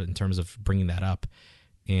first in terms of bringing that up.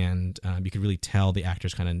 And you could really tell the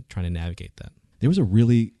actors kind of trying to navigate that. There was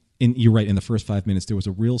you're right, in the first 5 minutes, there was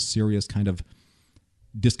a real serious kind of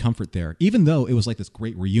discomfort there. Even though it was like this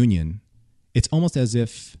great reunion, it's almost as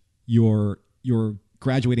if your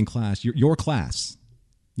graduating class, your class,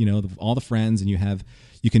 all the friends, and you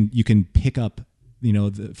can pick up,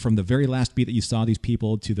 from the very last beat that you saw these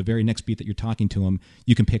people to the very next beat that you're talking to them,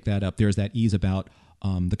 you can pick that up. There's that ease about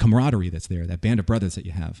the camaraderie that's there, that band of brothers that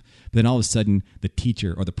you have. But then all of a sudden, the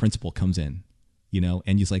teacher or the principal comes in,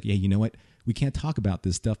 and he's like, hey, you know what? We can't talk about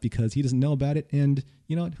this stuff because he doesn't know about it. And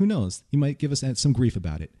you know what? Who knows? He might give us some grief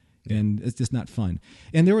about it. And it's just not fun.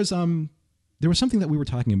 And there was something that we were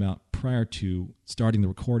talking about prior to starting the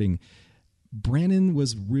recording. Brannon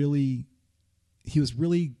was really,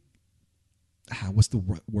 what's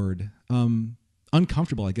the word?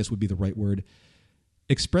 Uncomfortable, I guess would be the right word,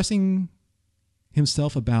 expressing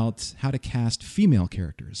himself about how to cast female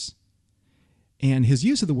characters. And his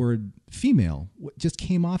use of the word female just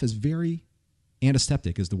came off as very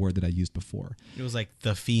antiseptic, is the word that I used before. It was like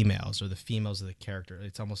the females, or the females of the character.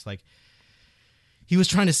 It's almost like he was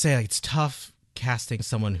trying to say, like, it's tough casting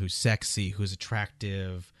someone who's sexy, who's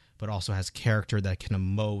attractive, but also has character that can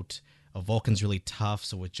emote. A Vulcan's really tough,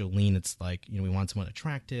 so with Jolene, it's like, we want someone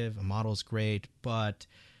attractive. A model's great, but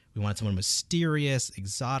we want someone mysterious,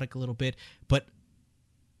 exotic a little bit. But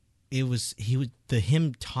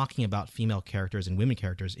him talking about female characters and women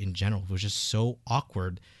characters in general was just so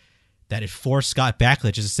awkward that it forced Scott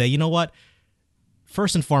Bakula just to say, you know what?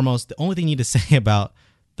 First and foremost, the only thing you need to say about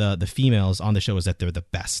the females on the show is that they're the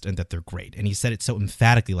best and that they're great. And he said it so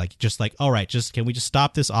emphatically, all right, can we just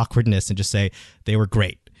stop this awkwardness and just say they were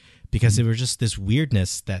great? Because it was just this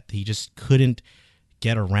weirdness that he just couldn't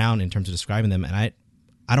get around in terms of describing them. And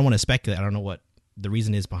I don't want to speculate. I don't know what the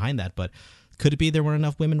reason is behind that, but could it be there weren't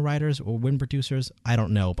enough women writers or women producers? I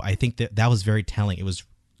don't know, but I think that was very telling. It was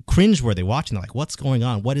cringeworthy watching. They're like, what's going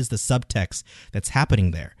on? What is the subtext that's happening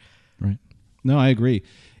there? Right. No, I agree.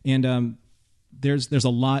 And there's a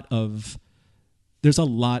lot of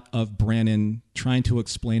Brannon trying to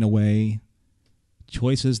explain away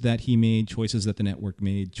choices that he made, choices that the network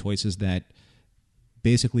made, choices that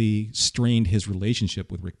basically strained his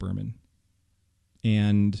relationship with Rick Berman,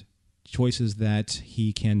 and choices that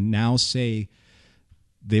he can now say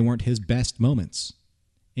they weren't his best moments.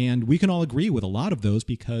 And we can all agree with a lot of those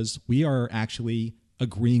because we are actually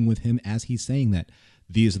agreeing with him as he's saying that.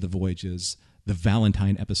 These Are the Voyages, the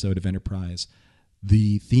Valentine episode of Enterprise,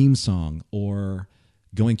 the theme song, or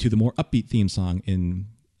going to the more upbeat theme song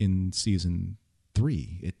in season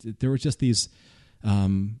 3. There were just these,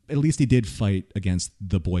 at least he did fight against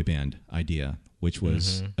the boy band idea, which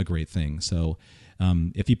was a great thing. So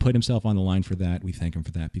if he put himself on the line for that, we thank him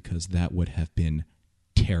for that, because that would have been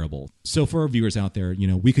terrible. So for our viewers out there,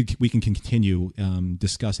 we can continue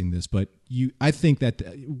discussing this, but I think that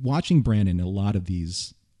watching Brannon in a lot of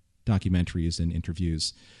these documentaries and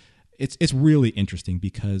interviews, it's really interesting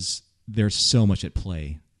because there's so much at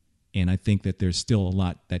play, and I think that there's still a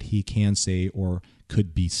lot that he can say or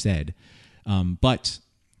could be said. But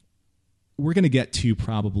we're going to get to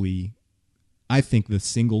probably, I think, the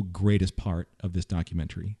single greatest part of this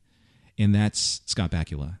documentary, and that's Scott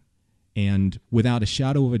Bakula. And without a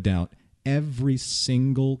shadow of a doubt, every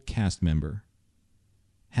single cast member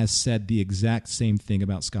has said the exact same thing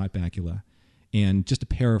about Scott Bakula. And just to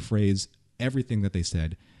paraphrase everything that they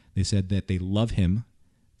said that they love him,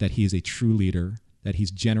 that he is a true leader, that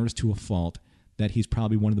he's generous to a fault, that he's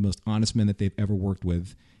probably one of the most honest men that they've ever worked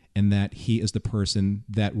with, and that he is the person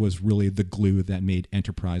that was really the glue that made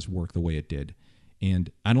Enterprise work the way it did.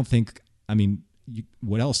 And I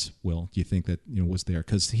what else, Will, do you think that was there?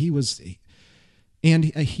 Because he was, and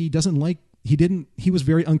he doesn't like. He was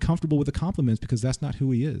very uncomfortable with the compliments because that's not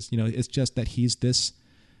who he is. It's just that he's this.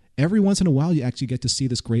 Every once in a while, you actually get to see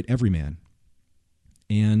this great everyman,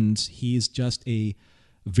 and he's just a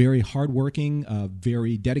very hardworking,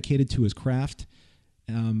 very dedicated to his craft.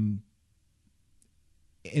 And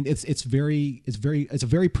it's a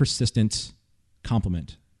very persistent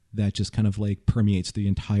compliment that just kind of like permeates the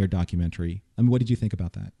entire documentary. I mean, what did you think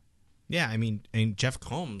about that? Yeah, I mean, and Jeff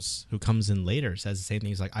Combs, who comes in later, says the same thing.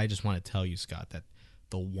 He's like, I just want to tell you, Scott, that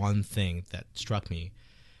the one thing that struck me,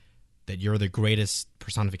 that you're the greatest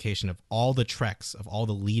personification of all the Treks, of all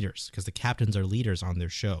the leaders, because the captains are leaders on their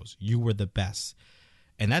shows. You were the best.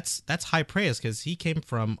 And that's high praise, because he came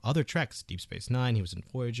from other Treks, Deep Space Nine, he was in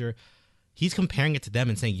Voyager. He's comparing it to them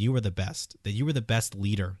and saying you were the best, that you were the best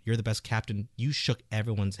leader, you're the best captain. You shook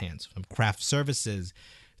everyone's hands, from craft services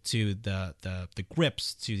to the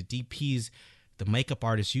grips, to the DPs, the makeup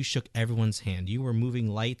artists. You shook everyone's hand. You were moving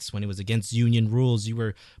lights when it was against union rules. You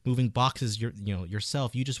were moving boxes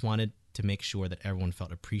yourself. You just wanted to make sure that everyone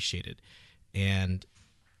felt appreciated. And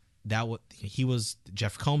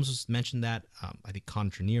Jeff Combs mentioned that. I think Con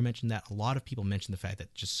Trenier mentioned that. A lot of people mentioned the fact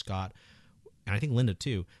that just Scott, and I think Linda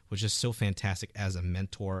too, was just so fantastic as a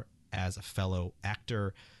mentor, as a fellow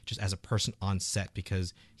actor, just as a person on set,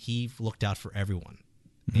 because he looked out for everyone.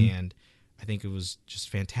 Mm-hmm. And I think it was just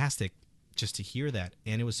fantastic just to hear that.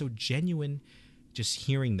 And it was so genuine just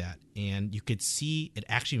hearing that. And you could see it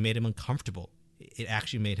actually made him uncomfortable. It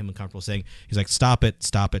actually made him uncomfortable, saying, he's like, stop it.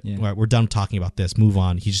 Yeah. We're done talking about this. Move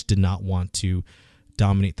on. He just did not want to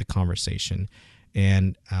dominate the conversation.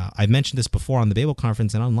 And I've mentioned this before on the Babel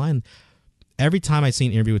conference and online. Every time I see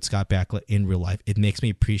an interview with Scott Bakula in real life, it makes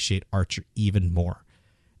me appreciate Archer even more.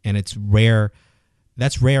 And it's rare.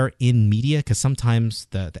 That's rare in media, because sometimes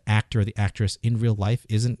the actor or the actress in real life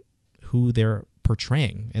isn't who they're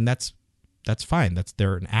portraying. And that's fine.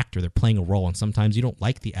 They're an actor. They're playing a role. And sometimes you don't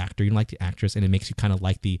like the actor, you don't like the actress, and it makes you kind of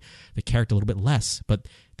like the character a little bit less. But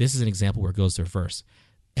this is an example where it goes the reverse.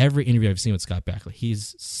 Every interview I've seen with Scott Bakula,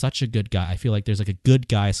 he's such a good guy. I feel like there's like a good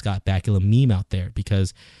guy Scott Bakula meme out there,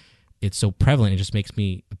 because it's so prevalent. It just makes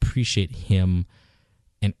me appreciate him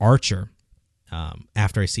and Archer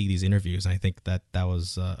after I see these interviews. And I think that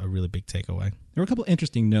was a really big takeaway. There were a couple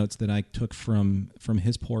interesting notes that I took from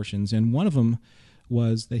his portions, and one of them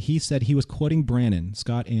was that he said he was quoting Brannon.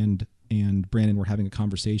 Scott and Brannon were having a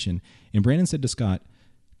conversation, and Brannon said to Scott,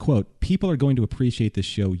 quote, "People are going to appreciate this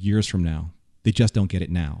show years from now. They just don't get it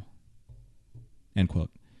now." End quote.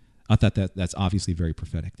 I thought that's obviously very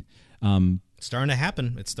prophetic. It's starting to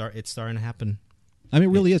happen. It's starting to happen. I mean,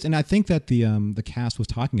 it really is. And I think that the cast was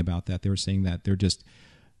talking about that. They were saying that they're just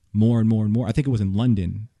more and more and more. I think it was in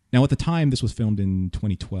London. Now, at the time, this was filmed in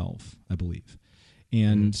 2012, I believe.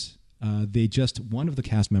 And one of the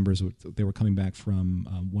cast members, they were coming back from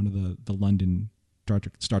one of the London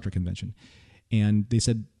Star Trek convention. And they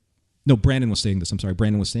said, no, Brandon was saying this. I'm sorry,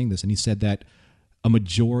 Brandon was saying this. And he said that a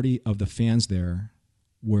majority of the fans there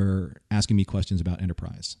were asking me questions about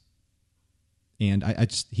Enterprise. And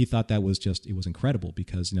he thought that was it was incredible,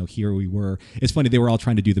 because, here we were. It's funny, they were all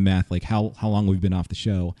trying to do the math, like how long we've been off the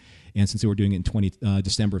show. And since they were doing it in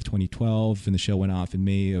December of 2012, and the show went off in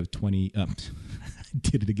May of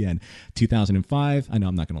 2005. I know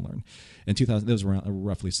I'm not going to learn. And 2000, that was around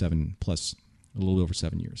roughly 7 plus, a little over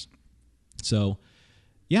 7 years. So,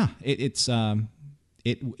 yeah, it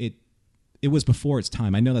was before its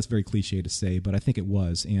time. I know that's very cliche to say, but I think it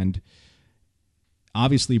was. And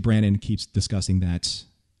obviously, Brannon keeps discussing that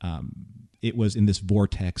it was in this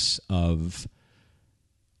vortex of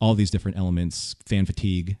all these different elements, fan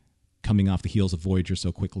fatigue, coming off the heels of Voyager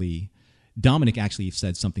so quickly. Dominic actually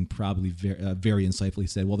said something probably very insightfully. He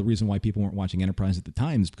said, well, the reason why people weren't watching Enterprise at the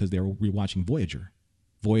time is because they were rewatching Voyager.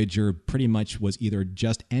 Voyager pretty much was either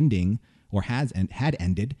just ending or had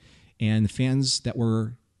ended, and the fans that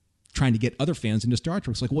were trying to get other fans into Star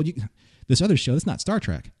Trek was like, well, this other show, that's not Star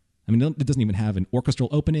Trek. I mean, it doesn't even have an orchestral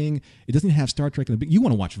opening. It doesn't even have Star Trek in the beginning. You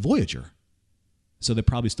want to watch Voyager. So there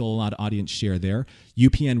probably still a lot of audience share there.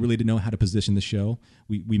 UPN really didn't know how to position the show.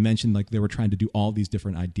 We mentioned like they were trying to do all these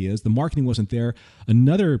different ideas. The marketing wasn't there.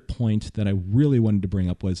 Another point that I really wanted to bring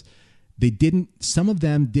up was some of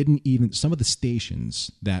the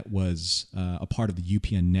stations that was a part of the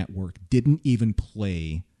UPN network didn't even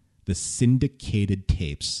play the syndicated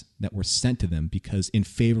tapes that were sent to them, because in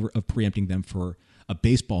favor of preempting them for a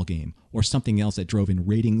baseball game or something else that drove in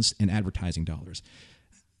ratings and advertising dollars.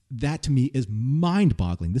 That to me is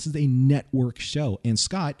mind-boggling. This is a network show, and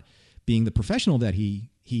Scott, being the professional that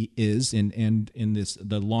he is, and in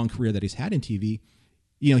the long career that he's had in TV,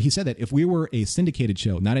 he said that if we were a syndicated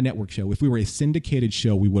show, not a network show, if we were a syndicated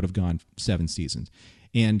show, we would have gone 7 seasons.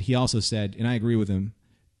 And he also said, and I agree with him,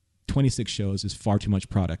 26 shows is far too much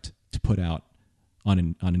product to put out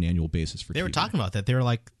on an annual basis for TV. They were talking about that. They were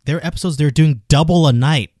like, there were episodes they were doing double a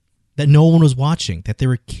night that no one was watching, that they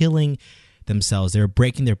were killing themselves. They were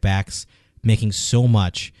breaking their backs, making so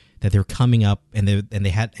much that they were coming up, and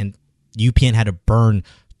UPN had to burn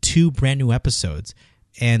 2 brand new episodes.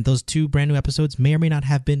 And those 2 brand new episodes may or may not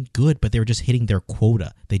have been good, but they were just hitting their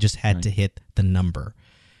quota. They just had to hit the number.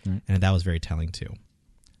 Right. And that was very telling too.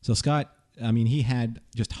 So Scott, he had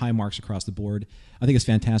just high marks across the board. I think it's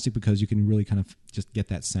fantastic because you can really kind of just get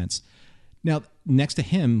that sense. Now, next to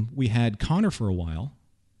him, we had Connor for a while,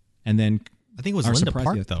 and then I think it was Linda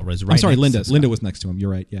Park, though. Was right I'm sorry, Linda. Linda was next to him.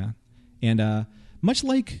 You're right, yeah. And much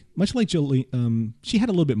like Jolene, she had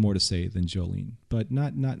a little bit more to say than Jolene, but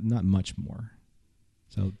not much more.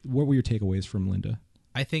 So, what were your takeaways from Linda?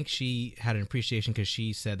 I think she had an appreciation because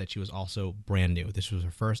she said that she was also brand new. This was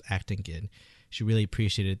her first acting gig. She really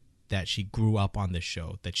appreciated that she grew up on this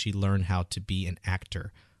show, that she learned how to be an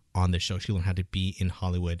actor on the show. She learned how to be in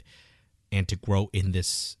Hollywood and to grow in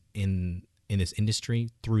this industry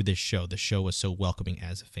through this show. The show was so welcoming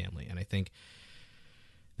as a family, and I think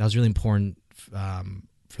that was really important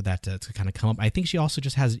for that to kind of come up. I think she also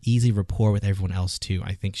just has an easy rapport with everyone else too.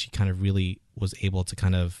 I think she kind of really was able to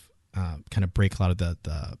kind of break a lot of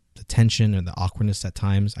the tension and the awkwardness at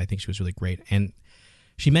times. I think she was really great, and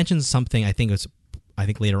she mentioned something I think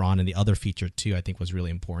later on in the other feature too, I think was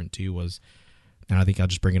really important too, was, and I think I'll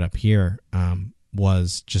just bring it up here,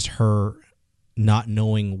 was just her not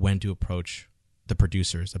knowing when to approach the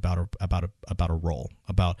producers about a role,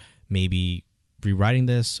 about maybe rewriting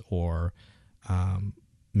this or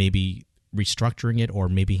maybe restructuring it or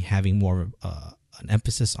maybe having more of an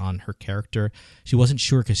emphasis on her character. She wasn't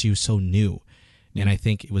sure because she was so new. And I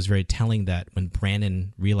think it was very telling that when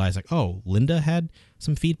Brandon realized, like, oh, Linda had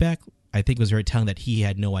some feedback, I think it was very telling that he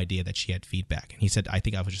had no idea that she had feedback. And he said, I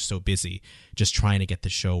think I was just so busy just trying to get the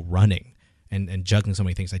show running and juggling so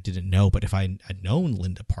many things I didn't know. But if I had known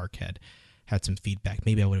Linda Park had some feedback,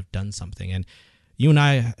 maybe I would have done something. And you and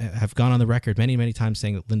I have gone on the record many, many times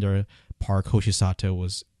saying that Linda Park, Hoshisato,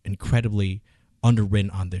 was incredibly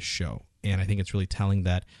underwritten on this show. And I think it's really telling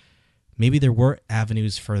that maybe there were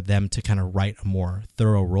avenues for them to kind of write a more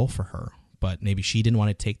thorough role for her, but maybe she didn't want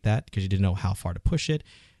to take that because she didn't know how far to push it.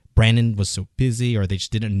 Brandon was so busy, or they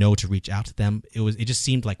just didn't know to reach out to them. It just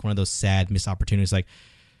seemed like one of those sad missed opportunities. Like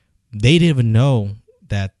they didn't even know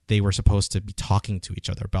that they were supposed to be talking to each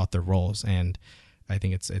other about their roles, and I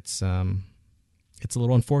think it's a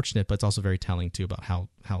little unfortunate, but it's also very telling too about how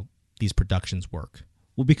these productions work.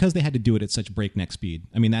 Well, because they had to do it at such breakneck speed.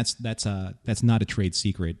 I mean, that's not a trade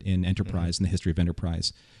secret in Enterprise, in the history of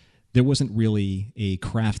Enterprise. There wasn't really a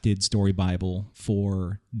crafted story Bible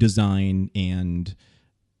for design and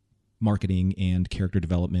marketing and character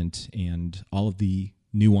development and all of the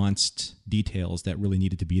nuanced details that really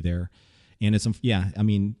needed to be there. And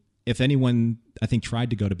if anyone, I think, tried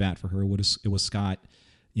to go to bat for her, it was Scott,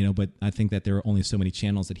 but I think that there are only so many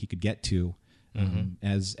channels that he could get to.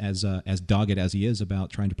 As dogged as he is about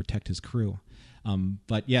trying to protect his crew.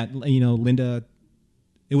 But yeah, Linda,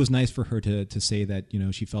 it was nice for her to say that,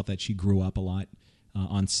 she felt that she grew up a lot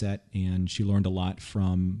on set, and she learned a lot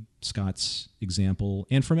from Scott's example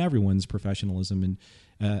and from everyone's professionalism. And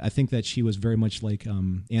I think that she was very much like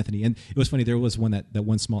Anthony. And it was funny, there was that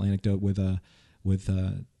one small anecdote with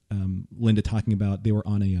Linda talking about they were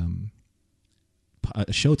on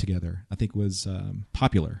a show together. I think it was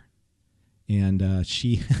Popular. And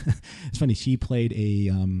she, it's funny, she played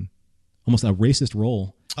almost a racist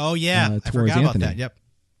role. Oh yeah, I forgot Anthony. about that. Yep.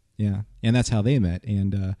 Yeah, and that's how they met.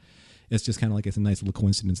 And it's just kind of like it's a nice little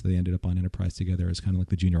coincidence that they ended up on Enterprise together as kind of like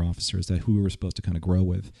the junior officers who we were supposed to kind of grow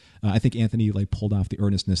with. I think Anthony pulled off the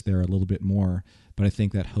earnestness there a little bit more, but I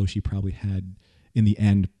think that Hoshi probably had, in the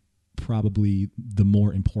end, probably the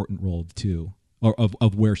more important role too, or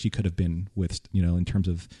of where she could have been with, in terms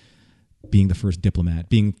of being the first diplomat,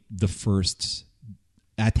 being the first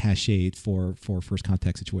attaché for first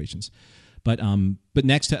contact situations. But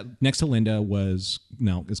next to Linda is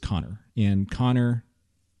Connor. And Connor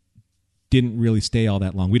didn't really stay all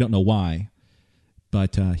that long. We don't know why,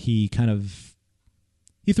 but he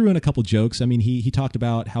threw in a couple jokes. I mean, he talked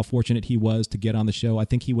about how fortunate he was to get on the show. I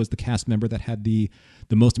think he was the cast member that had the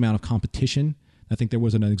most amount of competition. I think there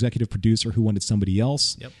was an executive producer who wanted somebody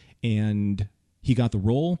else. Yep. And he got the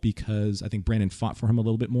role because I think Brandon fought for him a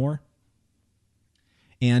little bit more.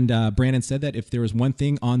 And Brandon said that if there was one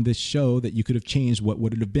thing on this show that you could have changed, what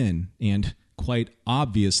would it have been? And quite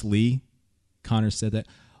obviously, Connor said that,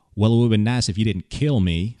 well, it would have been nice if you didn't kill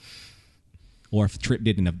me, or if Trip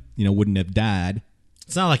didn't have, wouldn't have died.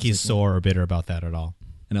 It's not like he's sore or bitter about that at all.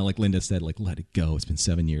 And like Linda said, like, let it go. It's been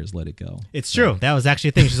 7 years. Let it go. It's true. That was actually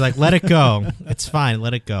a thing. She's like, let it go. It's fine.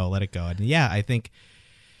 Let it go. Let it go. And yeah, I think,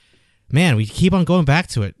 man, we keep on going back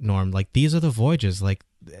to it, Norm. Like, these are the voyages. Like,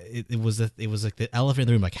 it was like the elephant in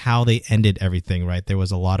the room, like how they ended everything, right? There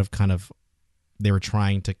was a lot of they were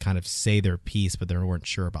trying to kind of say their piece, but they weren't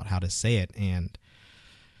sure about how to say it. And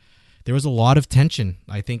there was a lot of tension.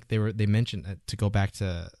 I think they mentioned, to go back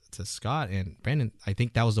to Scott and Brandon, I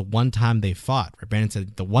think that was the one time they fought. Right? Brandon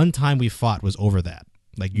said the one time we fought was over that.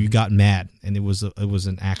 Like, you got mad, and it was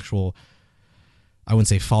an actual, I wouldn't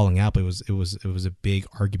say falling out, but it was a big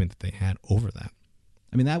argument that they had over that.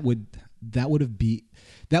 I mean, that would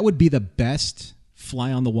be the best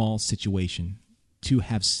fly on the wall situation, to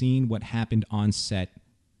have seen what happened on set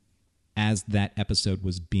as that episode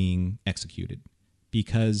was being executed.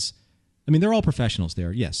 Because, I mean, they're all professionals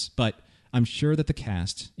there, yes, but I'm sure that the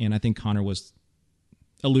cast, and I think Connor was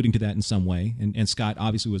alluding to that in some way, and Scott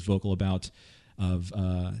obviously was vocal about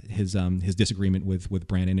his disagreement with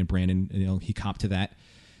Brandon, and Brandon, he copped to that.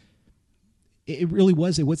 It really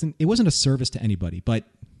was. It wasn't a service to anybody, but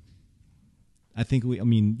I think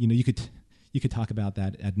you could talk about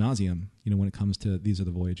that ad nauseum, when it comes to These Are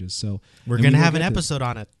the Voyages. So we're going to have an episode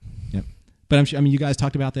on it. Yep. But I'm sure, you guys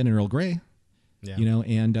talked about that in Earl Grey, yeah.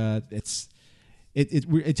 And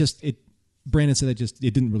Brandon said it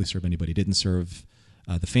didn't really serve anybody. It didn't serve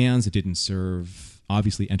the fans. It didn't serve,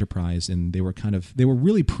 obviously, Enterprise, and they were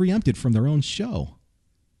really preempted from their own show.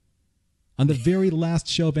 On the very last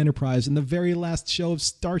show of Enterprise and the very last show of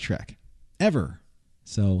Star Trek ever.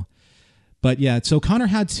 So, but yeah, so Connor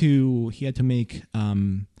had to make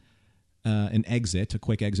an exit, a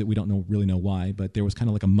quick exit. We don't really know why, but there was kind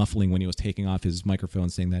of like a muffling when he was taking off his microphone,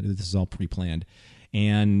 saying that this is all pre-planned.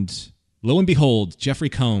 And lo and behold, Jeffrey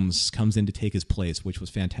Combs comes in to take his place, which was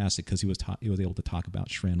fantastic because he was able to talk about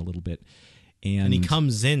Shran a little bit. And he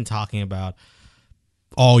comes in talking about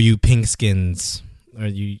all you pinkskins.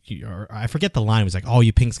 Or I forget the line. It was like, "Oh,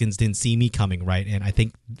 you pinkskins didn't see me coming," right? And I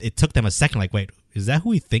think it took them a second. Like, wait, is that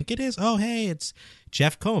who we think it is? Oh, hey, it's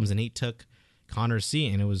Jeff Combs, and he took Connor's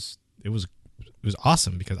seat, and it was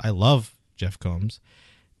awesome because I love Jeff Combs,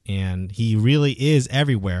 and he really is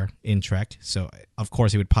everywhere in Trek. So of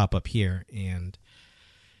course he would pop up here, and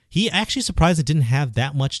he actually surprised it didn't have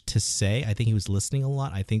that much to say. I think he was listening a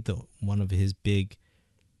lot. I think that one of his big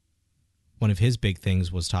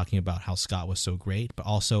things was talking about how Scott was so great, but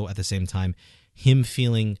also at the same time, him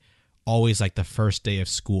feeling always like the first day of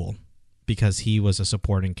school because he was a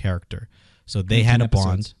supporting character. So they had a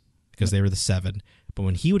bond because they were the 7. But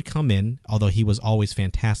when he would come in, although he was always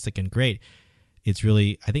fantastic and great, I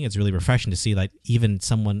think it's really refreshing to see like even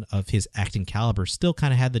someone of his acting caliber still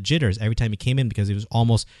kind of had the jitters every time he came in because he was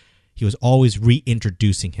always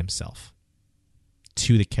reintroducing himself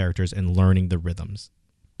to the characters and learning the rhythms.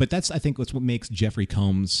 But I think that's what makes Jeffrey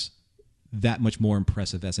Combs that much more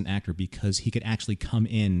impressive as an actor, because he could actually come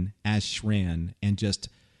in as Shran and just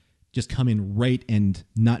come in right and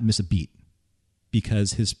not miss a beat,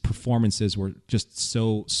 because his performances were just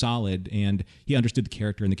so solid and he understood the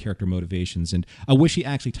character and the character motivations. And I wish he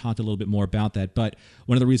actually talked a little bit more about that. But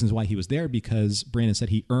one of the reasons why he was there, because Brandon said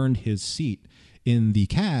he earned his seat in the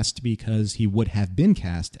cast because he would have been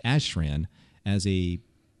cast as Shran, as a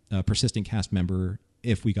persistent cast member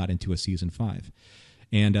if we got into a season 5.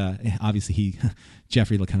 And obviously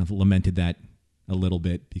Jeffrey kind of lamented that a little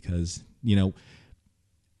bit because,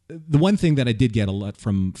 the one thing that I did get a lot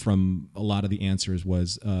from a lot of the answers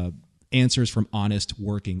was answers from honest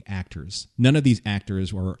working actors. None of these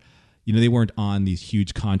actors were, they weren't on these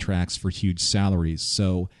huge contracts for huge salaries.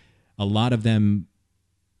 So a lot of them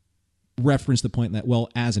referenced the point that, well,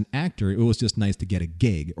 as an actor, it was just nice to get a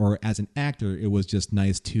gig, or as an actor, it was just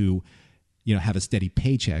nice to have a steady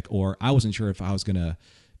paycheck, or I wasn't sure if I was going to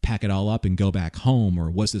pack it all up and go back home,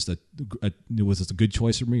 or was this a good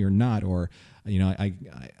choice for me or not, or I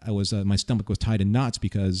was my stomach was tied in knots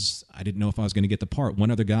because I didn't know if I was going to get the part.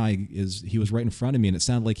 One other guy he was right in front of me, and it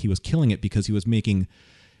sounded like he was killing it because he was making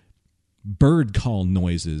bird call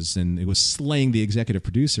noises and it was slaying the executive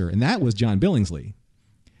producer, and that was John Billingsley.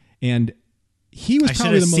 And he was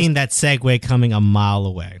probably the most... seen that segue coming a mile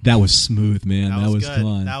away. That was smooth, man. That was good.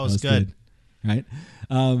 Fun. That was good. Right?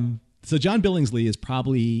 So John Billingsley is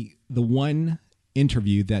probably the one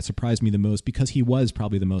interview that surprised me the most because he was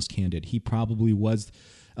probably the most candid. He probably was...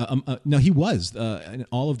 he was, in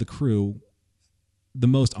all of the crew, the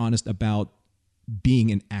most honest about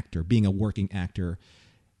being an actor, being a working actor.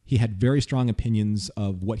 He had very strong opinions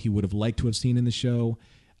of what he would have liked to have seen in the show.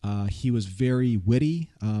 He was very witty,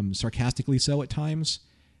 sarcastically so at times.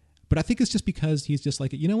 But I think it's just because he's just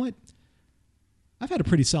like, you know what? I've had a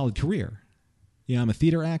pretty solid career. I'm a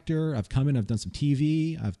theater actor. I've come in. I've done some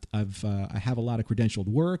TV. I have a lot of credentialed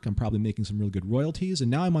work. I'm probably making some really good royalties.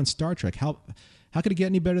 And now I'm on Star Trek. How could it get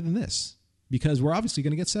any better than this? Because we're obviously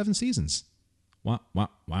going to get 7 seasons. Wah, wah,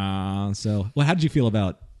 wah. So, well, how did you feel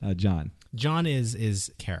about John? John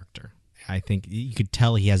is character. I think you could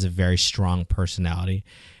tell he has a very strong personality.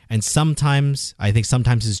 And sometimes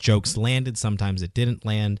his jokes landed, sometimes it didn't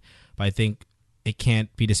land. But I think it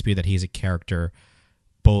can't be disputed that he's a character,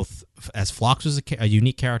 both as Phlox was a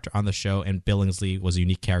unique character on the show and Billingsley was a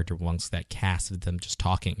unique character amongst that cast of them just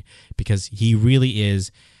talking. Because he really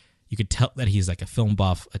is, you could tell that he's like a film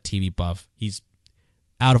buff, a TV buff. He's,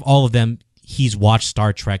 out of all of them, he's watched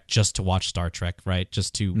Star Trek just to watch Star Trek, right?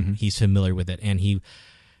 Just to, he's familiar with it. And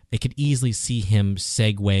it could easily see him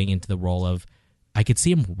segueing into the role of, I could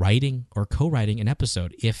see him writing or co-writing an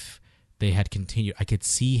episode if they had continued. I could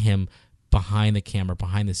see him behind the camera,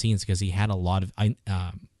 behind the scenes, because he had a lot of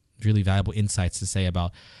really valuable insights to say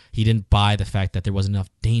about, he didn't buy the fact that there wasn't enough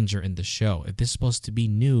danger in the show. If this is supposed to be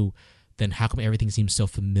new, then how come everything seems so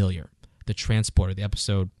familiar? The transporter, the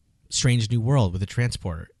episode Strange New World with the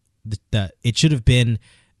transporter. It should have been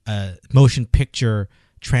a motion picture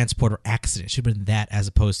transporter accident. It should have been that as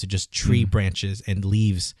opposed to just tree branches and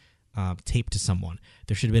leaves taped to someone.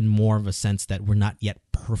 There should have been more of a sense that we're not yet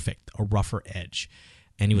perfect, a rougher edge.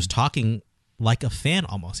 And he was talking like a fan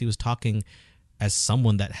almost. He was talking as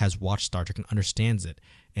someone that has watched Star Trek and understands it.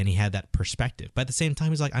 And he had that perspective. But at the same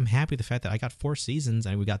time, he's like, I'm happy with the fact that I got 4 seasons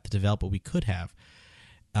and we got to develop what we could have.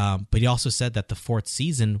 But he also said that the 4th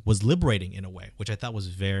season was liberating in a way, which I thought was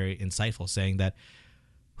very insightful, saying that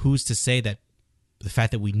who's to say that the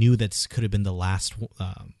fact that we knew that this could have been the last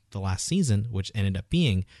season, which ended up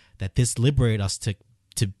being, that this liberated us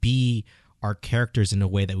to be our characters in a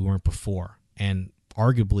way that we weren't before, and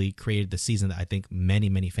arguably created the season that I think many,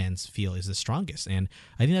 many fans feel is the strongest. And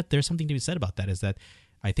I think that there's something to be said about that, is that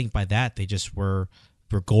I think by that they just were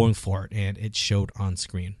going for it, and it showed on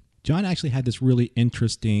screen. John actually had this really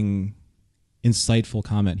interesting, insightful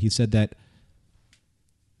comment. He said that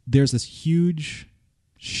there's this huge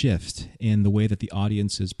shift in the way that the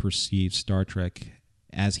audiences perceive Star Trek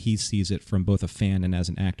as he sees it from both a fan and as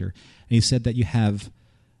an actor. And he said that you have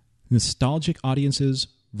nostalgic audiences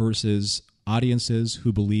versus audiences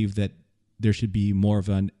who believe that there should be more of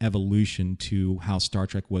an evolution to how Star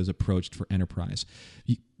Trek was approached for Enterprise.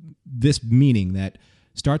 This meaning that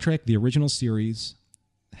Star Trek, the original series,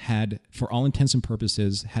 had, for all intents and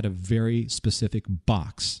purposes, had a very specific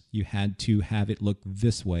box. You had to have it look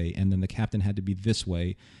this way, and then the captain had to be this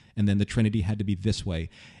way, and then the Trinity had to be this way.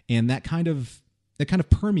 And that kind of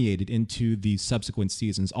permeated into the subsequent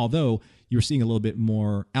seasons, although you were seeing a little bit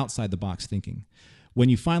more outside the box thinking. When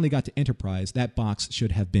you finally got to Enterprise, that box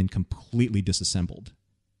should have been completely disassembled.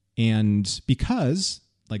 And because,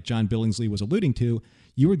 like John Billingsley was alluding to,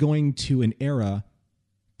 you were going to an era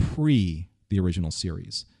pre the original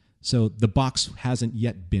series. So the box hasn't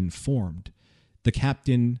yet been formed. The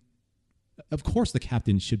captain, of course the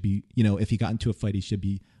captain should be, if he got into a fight, he should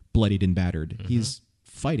be bloodied and battered. He's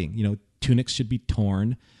fighting, tunics should be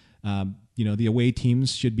torn. The away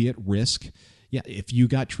teams should be at risk. Yeah, if you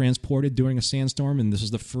got transported during a sandstorm and this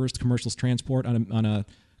was the first commercial transport on a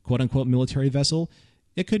quote-unquote military vessel,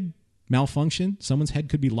 it could malfunction. Someone's head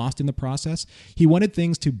could be lost in the process. He wanted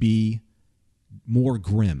things to be more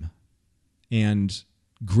grim and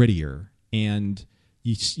grittier, and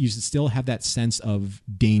you still have that sense of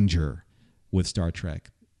danger with Star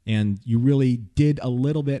Trek. And you really did a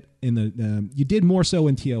little bit you did more so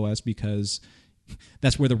in TOS because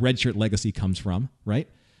that's where the red shirt legacy comes from, right?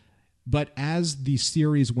 But as the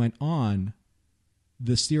series went on,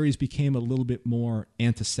 the series became a little bit more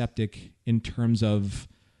antiseptic in terms of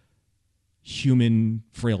human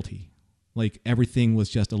frailty. Like everything was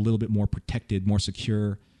just a little bit more protected, more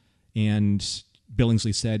secure. And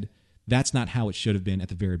Billingsley said, that's not how it should have been at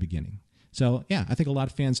the very beginning. So, yeah, I think a lot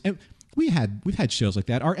of fans, and we've had shows like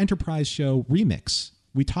that. Our Enterprise show, Remix,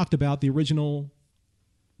 we talked about the original,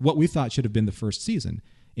 what we thought should have been the first season.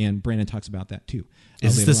 And Brandon talks about that, too.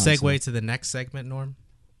 Is this the segue to the next segment, Norm?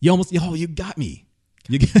 You got me.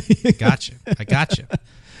 Gotcha. I got you.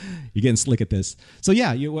 You're getting slick at this. So,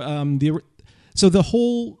 yeah, So the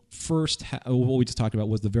whole first, what we just talked about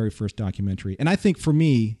was the very first documentary. And I think for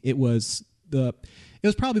me, it was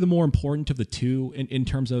probably the more important of the two in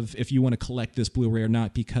terms of if you want to collect this Blu-ray or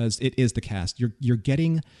not, because it is the cast. You're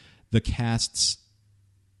getting the cast's,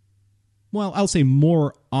 well, I'll say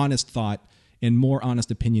more honest thought and more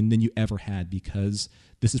honest opinion than you ever had, because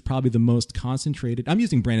this is probably the most concentrated, I'm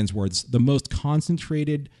using Brandon's words, the most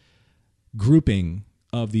concentrated grouping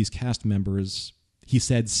of these cast members, he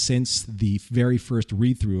said, since the very first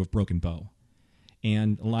read-through of Broken Bow.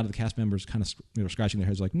 And a lot of the cast members kind of scratching their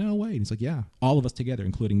heads like, no way. And he's like, yeah, all of us together,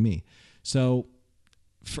 including me. So,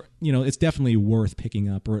 it's definitely worth picking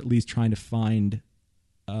up, or at least trying to find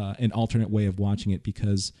an alternate way of watching it,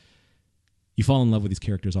 because you fall in love with these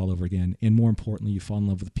characters all over again. And more importantly, you fall in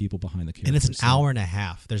love with the people behind the characters. And it's an hour and a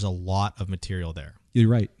half. There's a lot of material there. You're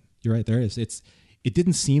right. There is. It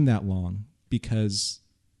didn't seem that long because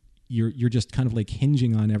you're just kind of like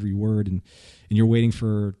hinging on every word, and you're waiting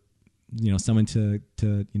for someone to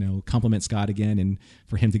compliment Scott again and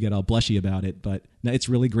for him to get all blushy about it. But no, it's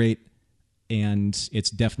really great, and it's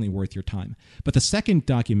definitely worth your time. But the second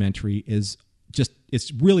documentary is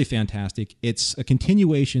it's really fantastic. It's a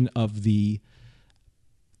continuation of the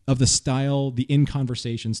style, the in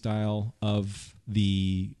conversation style of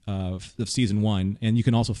season 1, and you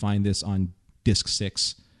can also find this on disc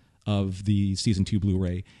 6 of the season 2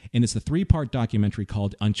 Blu-ray. And it's a 3-part documentary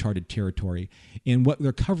called Uncharted Territory. And what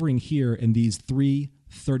they're covering here in these 3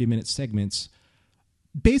 30-minute segments,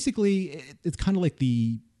 basically it's kind of like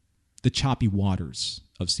the choppy waters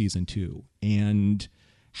of season 2, and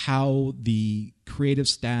how the creative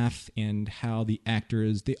staff and how the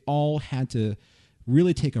actors, they all had to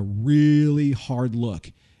really take a really hard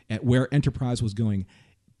look at where Enterprise was going,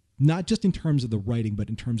 not just in terms of the writing, but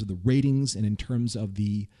in terms of the ratings and in terms of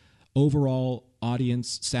the overall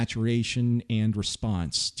audience saturation and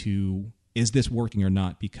response to, is this working or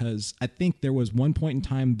not? Because I think there was one point in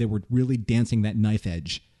time they were really dancing that knife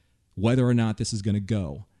edge, whether or not this is going to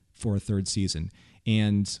go for a 3rd season.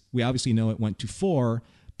 And we obviously know it went to 4,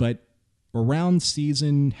 but around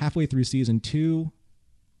halfway through season 2,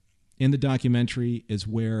 in the documentary is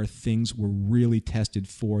where things were really tested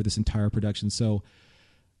for this entire production. So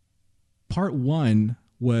part 1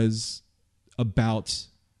 was about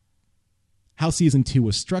how season 2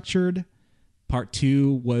 was structured. Part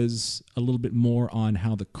 2 was a little bit more on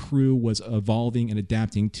how the crew was evolving and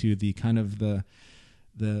adapting to the kind of the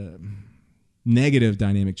negative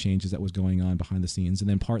dynamic changes that was going on behind the scenes. And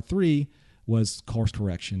then part 3 was course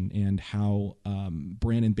correction, and how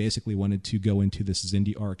Brandon basically wanted to go into this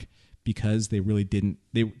Xindi arc because they really didn't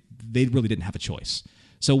have a choice.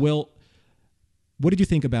 So, Will, what did you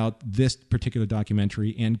think about this particular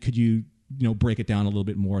documentary, and could you break it down a little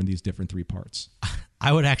bit more in these different 3 parts?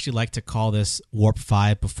 I would actually like to call this Warp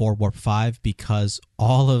 5 before Warp 5, because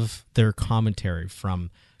all of their commentary, from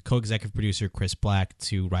co-executive producer Chris Black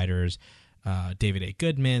to writers David A.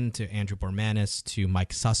 Goodman to Andrew Bormanis to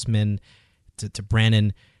Mike Sussman to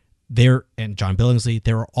Brandon, and John Billingsley,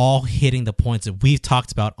 they were all hitting the points that we've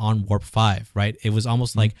talked about on Warp 5, right? It was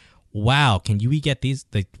almost like, wow, can we get these?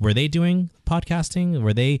 Were they doing podcasting?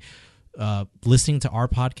 Were they listening to our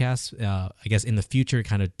podcast, I guess, in the future,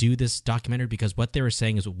 kind of do this documentary? Because what they were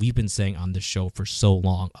saying is what we've been saying on this show for so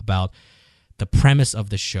long about the premise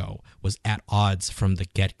of the show was at odds from the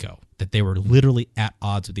get-go, that they were literally at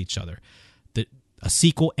odds with each other. A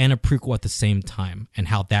sequel and a prequel at the same time, and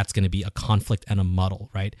how that's going to be a conflict and a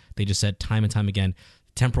muddle, right? They just said time and time again,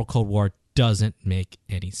 Temporal Cold War doesn't make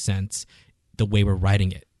any sense the way we're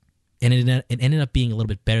writing it. And it ended up being a little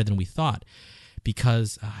bit better than we thought,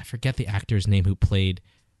 because I forget the actor's name who played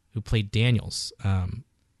Daniels,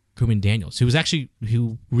 Crewman Daniels,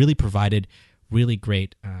 who really provided really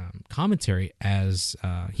great commentary, as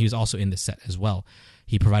he was also in the set as well.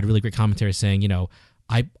 He provided really great commentary saying,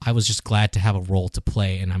 I was just glad to have a role to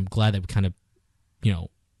play, and I'm glad that we kind of,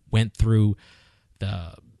 went through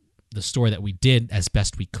the story that we did as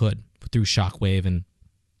best we could through Shockwave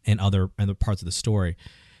and other parts of the story.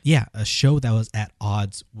 Yeah, a show that was at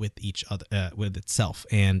odds with each other, with itself.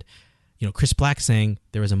 And, Chris Black saying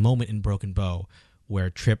there was a moment in Broken Bow where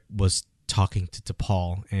Trip was talking to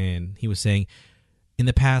Paul, and he was saying, in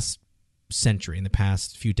the past century, in the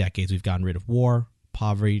past few decades, we've gotten rid of war,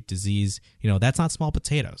 poverty, disease. That's not small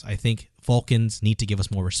potatoes. I think Vulcans need to give us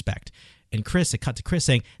more respect. And it cut to Chris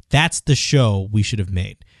saying, that's the show we should have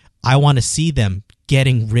made. I want to see them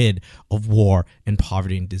getting rid of war and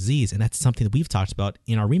poverty and disease. And that's something that we've talked about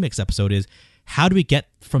in our remix episode, is how do we get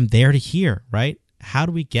from there to here, right? How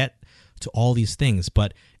do we get to all these things?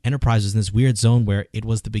 But Enterprise was in this weird zone where it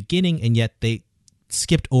was the beginning, and yet they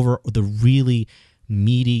skipped over the really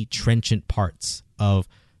meaty, trenchant parts of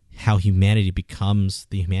how humanity becomes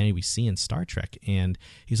the humanity we see in Star Trek. And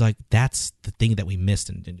he's like, that's the thing that we missed.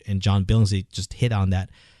 And John Billingsley just hit on that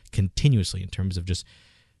continuously in terms of just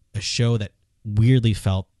a show that weirdly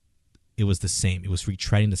felt it was the same. It was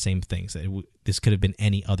retreading the same things. This could have been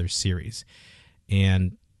any other series.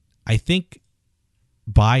 And I think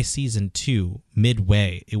by season 2,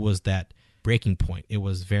 midway, it was that breaking point. It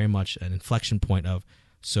was very much an inflection point of,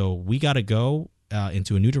 so we got to go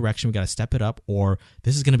into a new direction. We got to step it up, or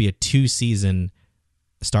this is going to be a 2-season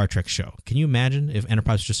Star Trek show. Can you imagine if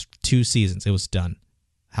Enterprise was just 2 seasons? It was done.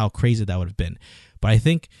 How crazy that would have been. But I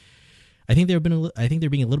think they're being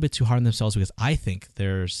a little bit too hard on themselves, because I think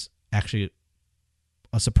there's actually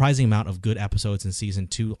a surprising amount of good episodes in season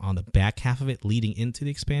 2 on the back half of it, leading into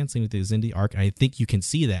the Expanse, leading into the Xindi arc. And I think you can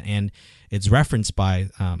see that, and it's referenced by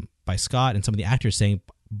Scott and some of the actors saying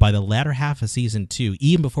by the latter half of season 2,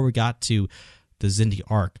 even before we got to the Xindi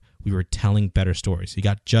arc, we were telling better stories. You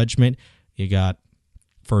got Judgment, you got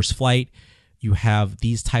First Flight, you have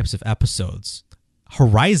these types of episodes.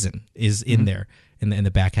 Horizon is in there in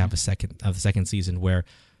the back half of the second season, where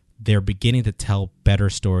they're beginning to tell better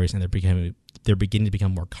stories, and they're beginning to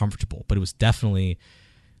become more comfortable. But it was definitely,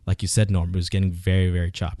 like you said, Norm, it was getting very,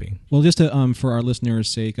 very choppy. Well, just to, for our listeners'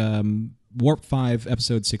 sake, Warp 5,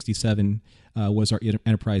 episode 67 was our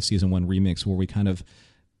Enterprise Season 1 remix, where we kind of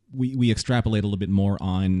we extrapolate a little bit more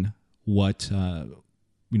on what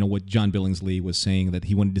what John Billingsley was saying, that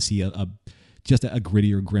he wanted to see just a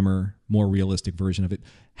grittier, grimmer, more realistic version of it.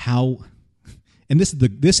 How, and this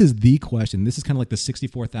is the question. This is kind of like the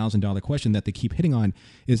 $64,000 question that they keep hitting on,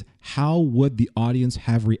 is how would the audience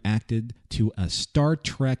have reacted to a Star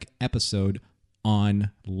Trek episode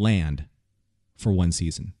on land for 1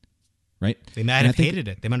 season? Right? They might have hated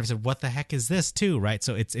it. They might have said, "What the heck is this?" too, right?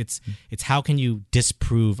 So it's how can you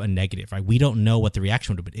disprove a negative, right? We don't know what the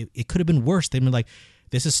reaction would have been. It could have been worse. They'd been like,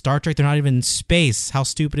 "This is Star Trek. They're not even in space. How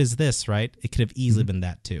stupid is this?" Right? It could have easily been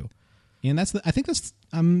that too. And I think that's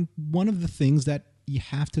one of the things that you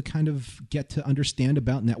have to kind of get to understand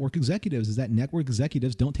about network executives, is that network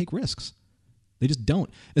executives don't take risks. They just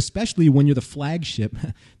don't, especially when you're the flagship.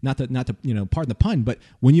 Not to pardon the pun, but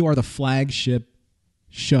when you are the flagship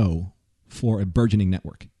show for a burgeoning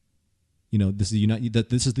network. This is the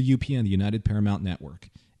UPN, the United Paramount Network,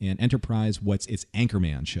 and Enterprise, what's its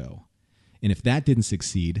Anchorman show. And if that didn't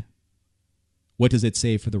succeed, what does it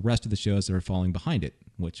say for the rest of the shows that are falling behind it?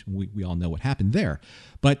 Which we all know what happened there.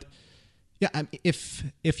 But yeah,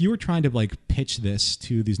 if you were trying to pitch this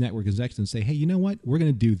to these network executives and say, hey, you know what, we're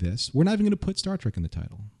going to do this, we're not even going to put Star Trek in the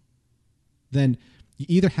title, then you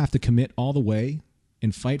either have to commit all the way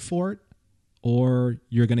and fight for it, or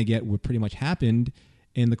you're going to get what pretty much happened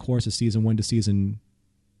in the course of season 1 to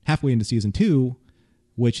halfway into season 2,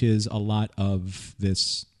 which is a lot of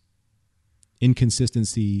this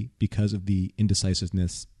inconsistency because of the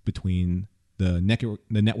indecisiveness between the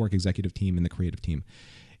network executive team and the creative team.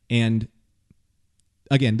 And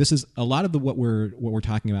again, this is a lot of what we're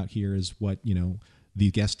talking about here is what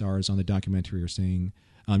the guest stars on the documentary are saying.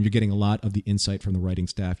 You're getting a lot of the insight from the writing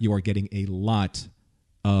staff. You are getting a lot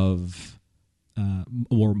of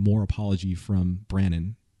more apology from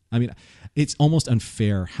Brannon. I mean, it's almost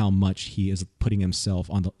unfair how much he is putting himself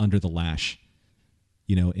under the lash,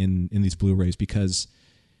 in these Blu-rays, because,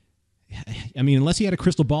 I mean, unless he had a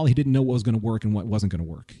crystal ball, he didn't know what was going to work and what wasn't going to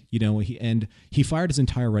work. He fired his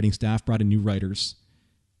entire writing staff, brought in new writers.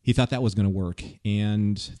 He thought that was going to work,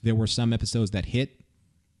 and there were some episodes that hit,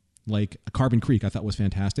 like Carbon Creek. I thought was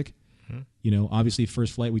fantastic. Mm-hmm. Obviously,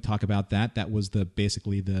 First Flight, we talk about that. That was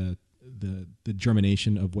basically the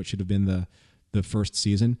germination of what should have been the first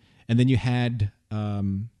season. And then you had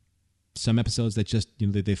some episodes that just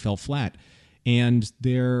they fell flat. And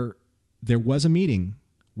there was a meeting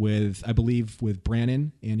with, I believe, with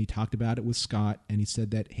Brannon, and he talked about it with Scott, and he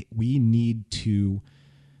said that, hey, we need to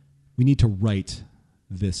right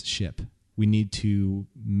this ship. We need to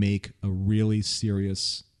make a really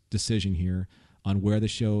serious decision here on where the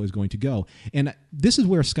show is going to go. And this is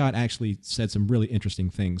where Scott actually said some really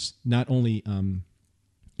interesting things, not only in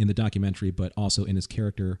the documentary, but also in his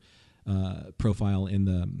character profile in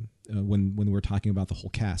the when we were talking about the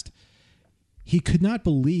whole cast. He could not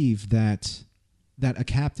believe that a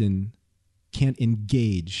captain can't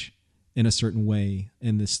engage in a certain way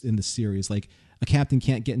in the series. Like, a captain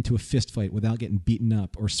can't get into a fist fight without getting beaten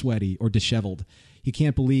up or sweaty or disheveled. He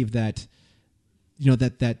can't believe that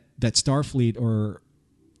that Starfleet or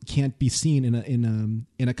can't be seen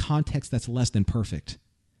in a context that's less than perfect.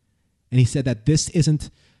 And he said that this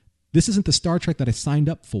isn't the Star Trek that I signed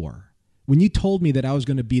up for. When you told me that I was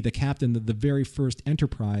going to be the captain of the very first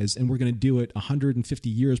Enterprise and we're going to do it 150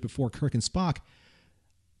 years before Kirk and Spock,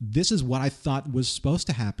 this is what I thought was supposed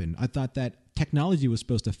to happen. I thought that technology was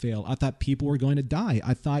supposed to fail. I thought people were going to die.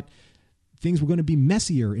 I thought things were going to be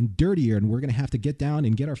messier and dirtier, and we're going to have to get down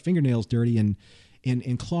and get our fingernails dirty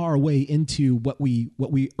and claw our way into what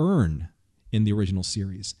we earn in the original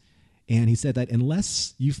series. And he said that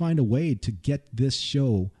unless you find a way to get this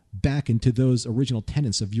show back into those original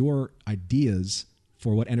tenets of your ideas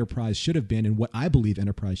for what Enterprise should have been and what I believe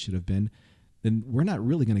Enterprise should have been, then we're not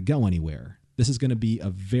really going to go anywhere. This is going to be a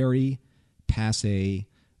very passe,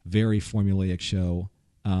 very formulaic show,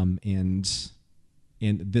 and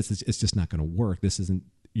this is, it's just not going to work.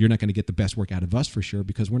 You're not going to get the best work out of us for sure,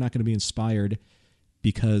 because we're not going to be inspired,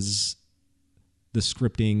 because the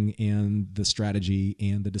scripting and the strategy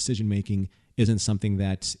and the decision making isn't something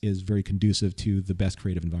that is very conducive to the best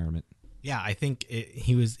creative environment. Yeah, I think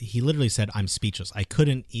he literally said, "I'm speechless. I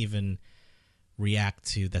couldn't even react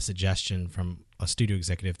to the suggestion from a studio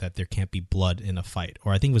executive that there can't be blood in a fight."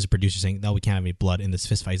 Or I think it was a producer saying, "No, we can't have any blood in this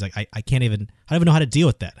fist fight." He's like, I don't even know how to deal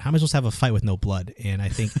with that. How am I supposed to have a fight with no blood?" And I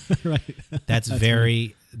think right. that's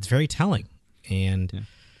very, it's very telling. And yeah.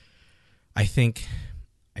 I think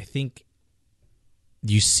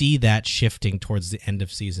you see that shifting towards the end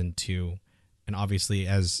of season 2. And obviously,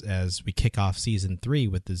 as we kick off season 3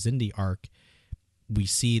 with the Xindi arc, we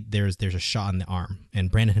see there's a shot in the arm. And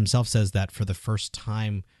Brandon himself says that for the first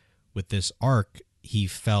time with this arc, he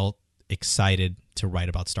felt excited to write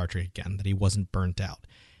about Star Trek again, that he wasn't burnt out.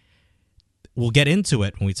 We'll get into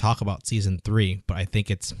it when we talk about season 3, but I think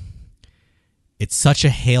it's such a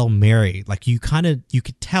Hail Mary. Like, you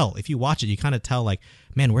could tell, if you watch it, you kind of tell, like,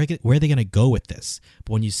 man, where are they going to go with this?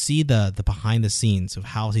 But when you see the behind the scenes of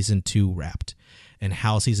how season 2 wrapped and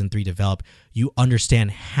how season 3 developed, you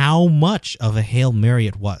understand how much of a Hail Mary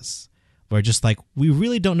it was. We're just like, we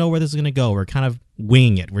really don't know where this is going to go. We're kind of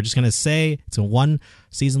winging it. We're just going to say it's a 1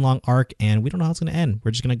 season long arc and we don't know how it's going to end.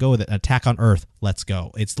 We're just going to go with it. Attack on Earth. Let's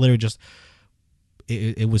go. It's literally just,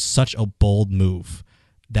 it was such a bold move.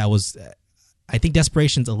 That was, I think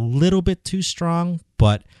desperation's a little bit too strong,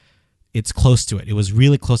 but it's close to it. It was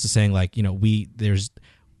really close to saying, like, I'm just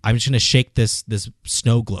going to shake this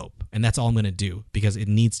snow globe, and that's all I'm going to do, because it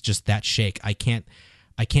needs just that shake. I can't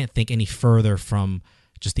think any further from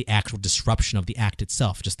just the actual disruption of the act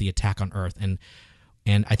itself, just the attack on Earth.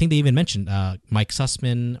 And I think they even mentioned, Mike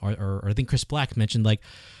Sussman or I think Chris Black mentioned, like,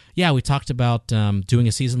 yeah, we talked about doing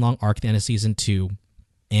a season-long arc at the end of season 2,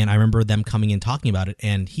 and I remember them coming in talking about it,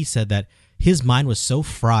 and he said that his mind was so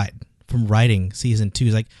fried from writing season 2.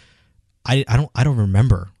 He's like, I don't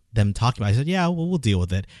remember them talking about it. I said, yeah, well, we'll deal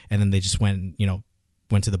with it. And then they just went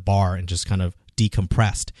to the bar and just kind of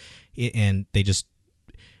decompressed. And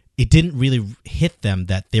it didn't really hit them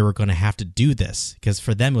that they were going to have to do this, because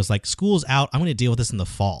for them it was like, school's out, I'm going to deal with this in the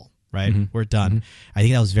fall, right? Mm-hmm. We're done. Mm-hmm. I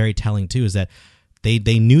think that was very telling too, is that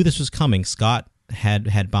they knew this was coming. Scott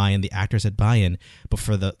had buy-in, the actors had buy-in, but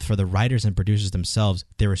for the writers and producers themselves,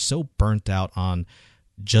 they were so burnt out on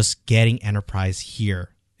just getting Enterprise here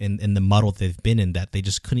in the muddle they've been in, that they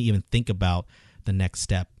just couldn't even think about the next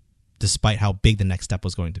step, despite how big the next step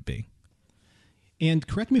was going to be. And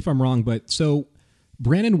correct me if I'm wrong, but so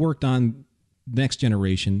Brandon worked on Next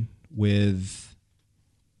Generation with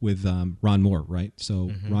Ron Moore, right? So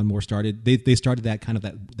mm-hmm. Ron Moore started. They started that kind of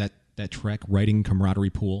that Trek writing camaraderie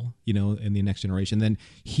pool, in the Next Generation. Then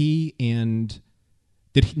did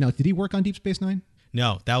he work on Deep Space Nine?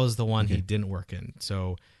 No, that was the one he didn't work in.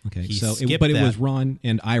 So it was Ron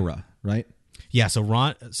and Ira, right? Yeah. So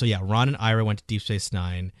Ron and Ira went to Deep Space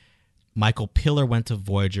Nine. Michael Piller went to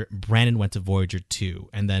Voyager. Brandon went to Voyager 2,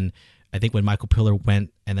 and then I think when Michael Piller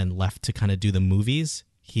went and then left to kind of do the movies,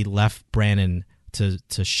 he left Brandon to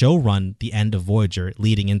show run the end of Voyager,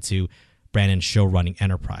 leading into Brandon show running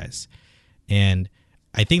Enterprise. And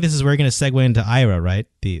I think this is where we're going to segue into Ira, right?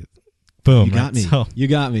 Boom. You got me. You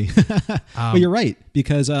got me. But you're right,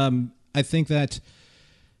 because I think that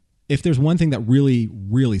if there's one thing that really,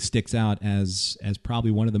 really sticks out as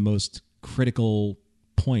probably one of the most critical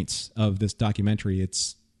points of this documentary,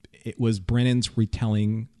 it was Brennan's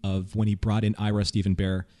retelling of when he brought in Ira Stephen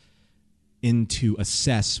Bear in to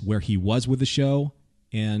assess where he was with the show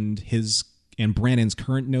and Brandon's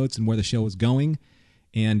current notes and where the show was going.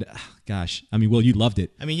 And gosh, I mean, Will, you loved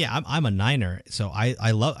it. I mean, yeah, I'm a Niner, so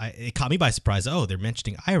it caught me by surprise. Oh, they're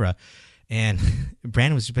mentioning Ira, and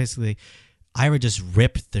Brandon was basically, Ira just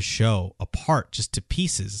ripped the show apart just to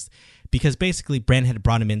pieces, because basically Brandon had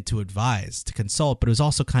brought him in to advise, to consult, but it was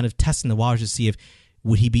also kind of testing the waters to see if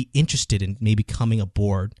would he be interested in maybe coming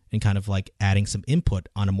aboard and kind of like adding some input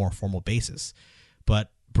on a more formal basis.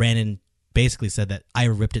 But Brandon basically said that I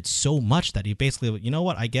ripped it so much that he basically, you know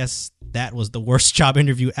what, I guess that was the worst job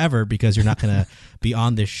interview ever, because you're not going to be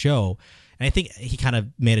on this show. And I think he kind of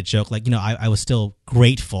made a joke, like, I was still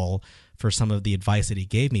grateful for some of the advice that he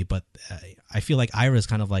gave me, but I feel like Ira is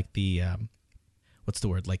kind of like the what's the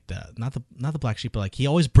word, like not the black sheep, but like he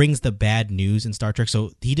always brings the bad news in Star Trek.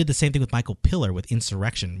 So he did the same thing with Michael Piller with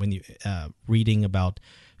Insurrection. When you reading about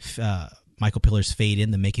Michael Piller's fade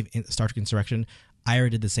in the making of Star Trek Insurrection, Ira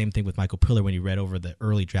did the same thing with Michael Piller when he read over the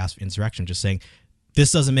early drafts of Insurrection, just saying,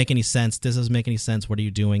 this doesn't make any sense. This doesn't make any sense. What are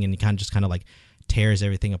you doing? And he kind of like tears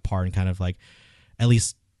everything apart and kind of like at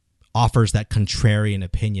least offers that contrarian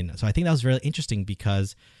opinion. So I think that was really interesting,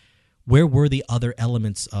 because where were the other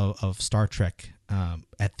elements of Star Trek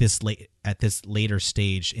at this later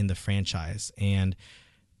stage in the franchise? And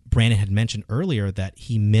Brandon had mentioned earlier that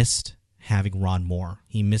he missed having Ron Moore.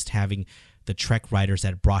 He missed having the Trek writers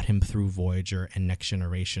that brought him through Voyager and Next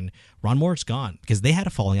Generation. Ron Moore's gone because they had a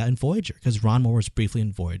falling out in Voyager, because Ron Moore was briefly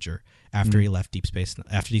in Voyager after he left Deep Space.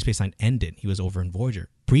 After Deep Space Nine ended, he was over in Voyager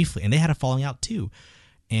briefly, and they had a falling out too.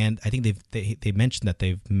 And I think they mentioned that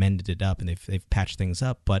they've mended it up and they've patched things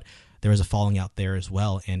up, but there was a falling out there as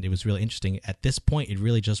well, and it was really interesting. At this point, it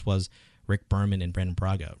really just was Rick Berman and Brendan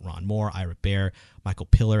Braga. Ron Moore, Ira Behr, Michael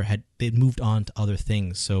Piller they'd moved on to other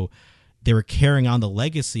things, so they were carrying on the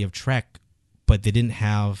legacy of Trek, but they didn't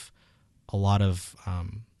have a lot of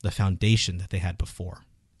the foundation that they had before.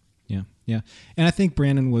 Yeah, and I think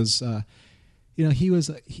Brandon was,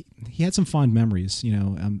 he had some fond memories,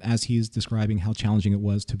 as he's describing how challenging it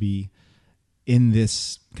was to be in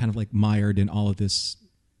this kind of like mired in all of this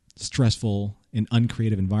stressful and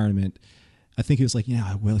uncreative environment. I think he was like,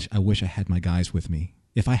 I wish I had my guys with me.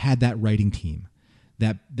 If I had that writing team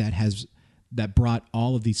that brought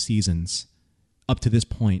all of these seasons up to this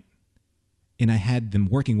point, and I had them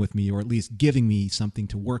working with me, or at least giving me something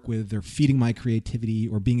to work with, or feeding my creativity,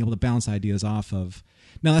 or being able to bounce ideas off of.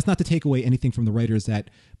 Now, that's not to take away anything from the writers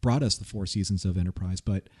that brought us the 4 seasons of Enterprise,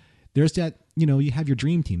 but there's that, you have your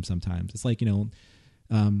dream team sometimes. It's like,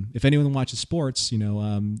 if anyone watches sports,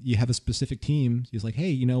 you have a specific team. It's like,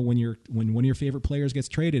 hey, when one of your favorite players gets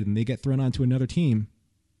traded and they get thrown onto another team,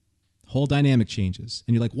 whole dynamic changes.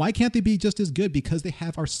 And you're like, why can't they be just as good? Because they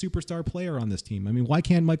have our superstar player on this team. I mean, why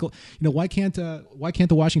can't why can't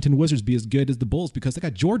the Washington Wizards be as good as the Bulls? Because they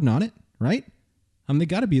got Jordan on it, right? I mean, they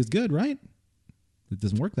got to be as good, right? It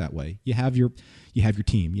doesn't work that way. You have your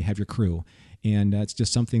team, you have your crew, and it's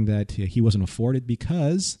just something that he wasn't afforded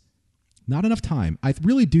because not enough time. I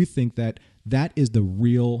really do think that is the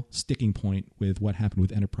real sticking point with what happened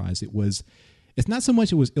with Enterprise. It's not so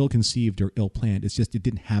much it was ill-conceived or ill-planned. It's just it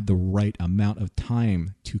didn't have the right amount of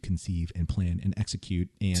time to conceive and plan and execute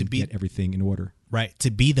and get everything in order. Right. To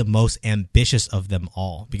be the most ambitious of them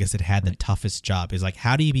all, because it had the toughest job. Is like,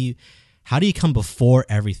 how do you come before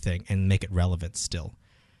everything and make it relevant still?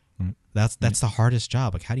 Right. That's the hardest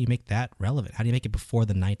job. Like, how do you make that relevant? How do you make it before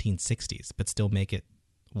the 1960s, but still make it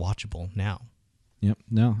watchable now? Yep.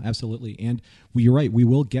 No, absolutely. And you're right. We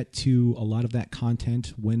will get to a lot of that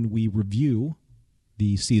content when we review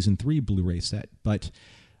the Season 3 Blu-ray set. But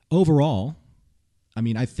overall, I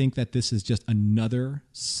mean, I think that this is just another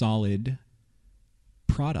solid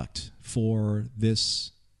product for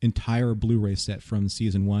this entire Blu-ray set from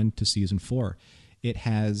Season 1 to Season 4. It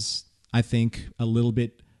has, I think, a little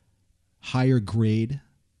bit higher grade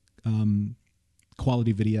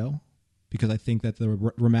quality video, because I think that the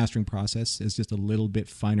remastering process is just a little bit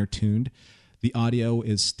finer tuned. The audio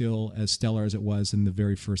is still as stellar as it was in the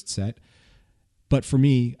very first set. But for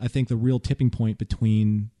me, I think the real tipping point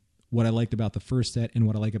between what I liked about the first set and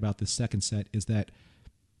what I like about the second set is that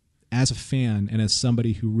as a fan and as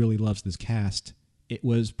somebody who really loves this cast, it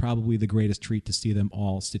was probably the greatest treat to see them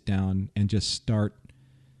all sit down and just start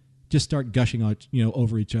gushing out,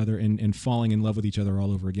 over each other and falling in love with each other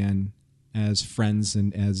all over again as friends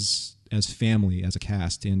and as family, as a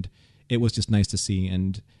cast. And it was just nice to see.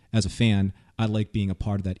 And as a fan, I like being a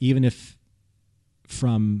part of that, even if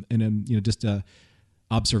from just a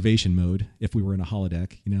observation mode. If we were in a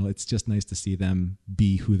holodeck, it's just nice to see them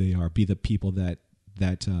be who they are, be the people that they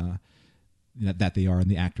are, and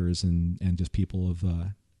the actors and just people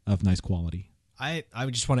of nice quality. I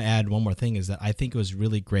would just want to add one more thing, is that I think it was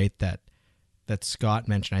really great that Scott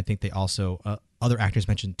mentioned. I think they also other actors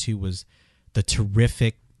mentioned too, was the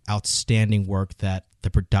terrific, outstanding work that the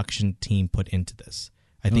production team put into this.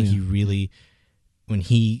 I think he really, when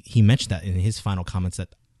he mentioned that in his final comments,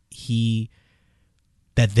 that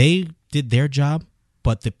they did their job,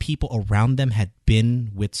 but the people around them had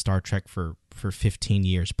been with Star Trek for 15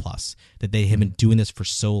 years plus, that they had been doing this for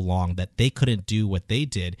so long that they couldn't do what they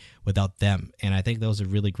did without them. And I think that was a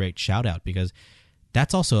really great shout out, because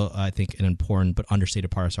that's also, I think, an important but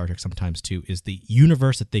understated part of Star Trek sometimes too, is the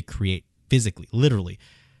universe that they create physically, literally.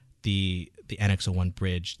 the NX-01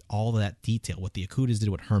 bridge, all of that detail, what the Akutas did,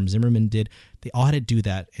 what Herm Zimmerman did, they all had to do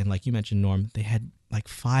that. And like you mentioned, Norm, they had like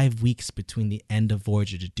 5 weeks between the end of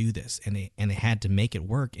Voyager to do this, and they had to make it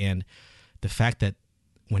work. And the fact that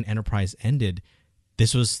when Enterprise ended,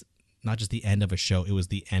 this was not just the end of a show, it was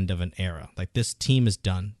the end of an era. Like, this team is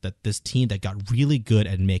done. That this team that got really good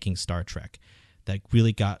at making Star Trek, that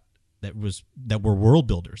were world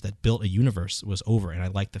builders, that built a universe, was over. And I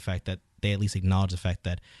like the fact that they at least acknowledge the fact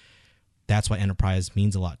that that's why Enterprise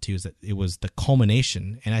means a lot too, is that it was the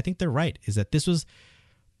culmination. And I think they're right, is that this was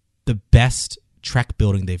the best Trek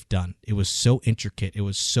building they've done. It was so intricate. It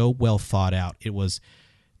was so well thought out. It was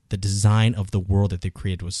the design of the world that they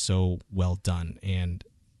created was so well done. And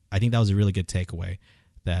I think that was a really good takeaway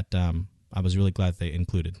that I was really glad they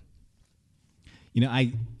included. You know,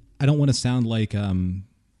 I don't want to sound like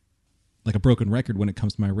a broken record when it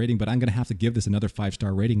comes to my rating, but I'm going to have to give this another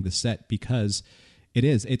 5-star rating, the set, because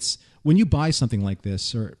it's when you buy something like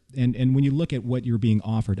this, and when you look at what you're being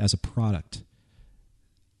offered as a product.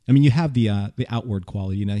 I mean, you have the outward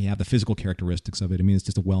quality, you have the physical characteristics of it. I mean, it's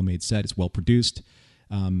just a well-made set. It's well-produced.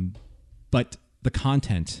 But the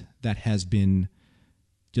content that has been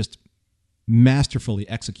just masterfully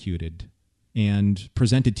executed and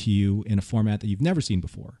presented to you in a format that you've never seen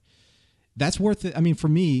before, that's worth it. I mean, for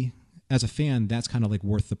me, as a fan, that's kind of like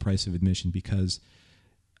worth the price of admission, because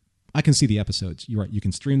I can see the episodes. You're right. You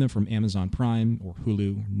can stream them from Amazon Prime or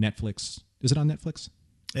Hulu, Netflix. Is it on Netflix?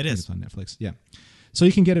 It is. It's on Netflix, yeah. So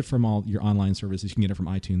you can get it from all your online services. You can get it from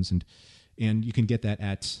iTunes, and you can get that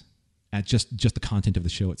at just the content of the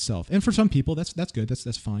show itself. And for some people, that's good.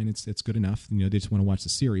 That's fine. It's good enough. They just want to watch the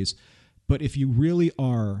series. But if you really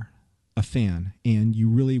are a fan and you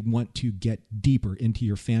really want to get deeper into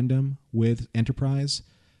your fandom with Enterprise,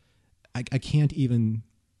 I can't even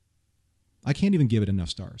give it enough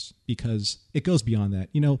stars, because it goes beyond that.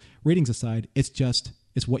 Ratings aside, it's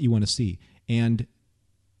what you want to see. And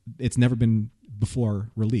it's never been before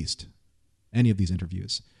released, any of these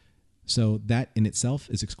interviews. So that in itself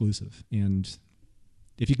is exclusive. And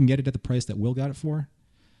if you can get it at the price that Will got it for,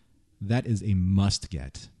 that is a must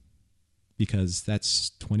get, because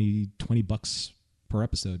that's $20 per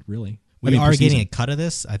episode, really. We are getting a cut of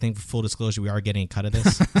this. I think, for full disclosure, we are getting a cut of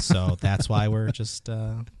this. So that's why we're just...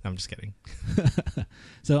 I'm just kidding.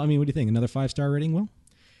 So, I mean, what do you think? Another 5-star rating, Will?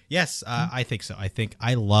 Yes, I think so. I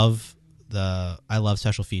love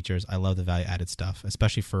special features. I love the value-added stuff,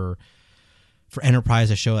 especially for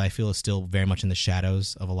Enterprise, a show that I feel is still very much in the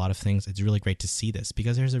shadows of a lot of things. It's really great to see this,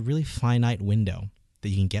 because there's a really finite window that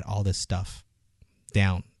you can get all this stuff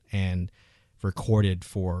down and recorded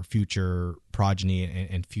for future progeny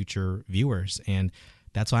and future viewers. And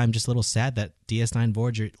that's why I'm just a little sad that DS9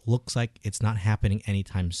 Voyager looks like it's not happening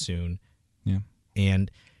anytime soon. Yeah.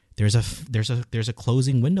 And there's a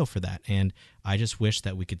closing window for that, and I just wish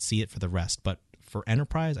that we could see it for the rest. But for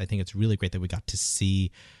Enterprise, I think it's really great that we got to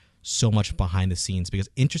see so much behind the scenes, because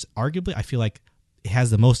arguably I feel like it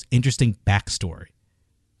has the most interesting backstory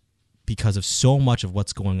because of so much of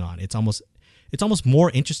what's going on. It's almost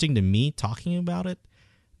more interesting to me talking about it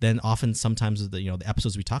than often sometimes the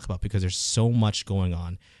episodes we talk about, because there's so much going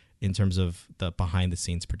on in terms of the behind the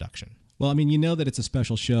scenes production. Well, I mean, that it's a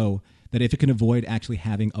special show, that if it can avoid actually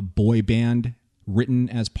having a boy band written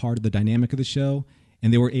as part of the dynamic of the show,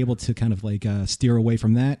 and they were able to kind of like steer away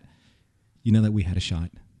from that, that we had a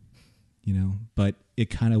shot. But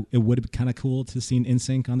it would have been kind of cool to see an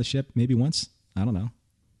NSYNC on the ship maybe once. I don't know.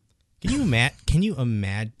 Can you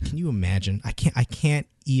imagine? I can't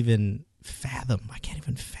even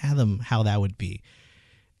fathom how that would be.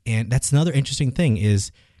 And that's another interesting thing,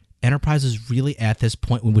 is Enterprise is really at this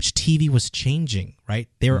point in which TV was changing, right?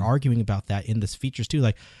 They were arguing about that in this features too.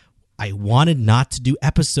 Like, I wanted not to do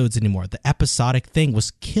episodes anymore. The episodic thing was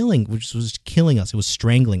killing us. It was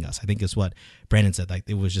strangling us, I think is what Brandon said. Like,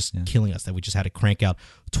 it was just killing us, that we just had to crank out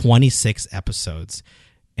 26 episodes.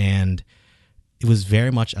 And it was very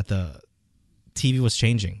much TV was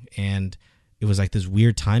changing. And it was like this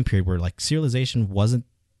weird time period where like serialization wasn't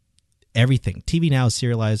everything. TV now is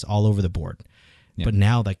serialized all over the board. Yeah. But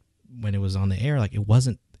now, like, when it was on the air, like,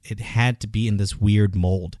 it had to be in this weird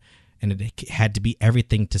mold. And it had to be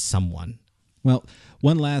everything to someone. Well,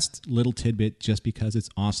 one last little tidbit, just because it's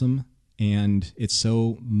awesome and it's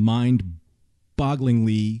so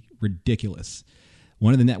mind-bogglingly ridiculous.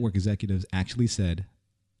 One of the network executives actually said,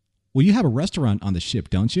 "Well, you have a restaurant on the ship,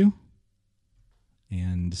 don't you?"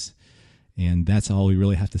 And And that's all we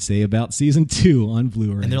really have to say about season 2 on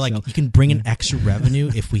Blu-ray. And they're like, you can bring in extra revenue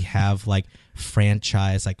if we have like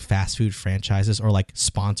franchise, like fast food franchises or like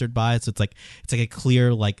sponsored by it. So it's like a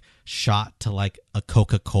clear like shot to like a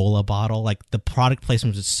Coca-Cola bottle. Like the product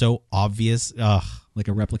placement is so obvious. Ugh. Like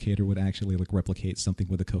a replicator would actually like replicate something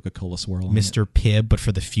with a Coca-Cola swirl on Mr. Pibb, but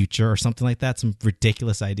for the future or something like that. Some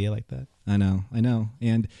ridiculous idea like that. I know.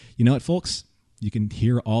 And you know what, folks? You can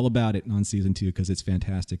hear all about it on season 2 because it's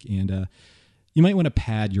fantastic. And you might want to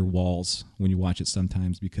pad your walls when you watch it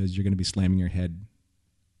sometimes because you're going to be slamming your head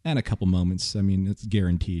at a couple moments. I mean, it's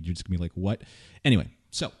guaranteed. You're just going to be like, what? Anyway,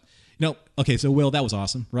 so, okay, so Will, that was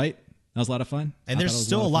awesome, right? That was a lot of fun. And there's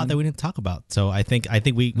still a lot that we didn't talk about. So I think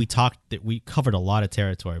we covered a lot of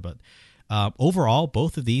territory, but overall,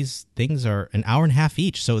 both of these things are an hour and a half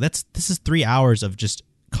each. So this is 3 hours of just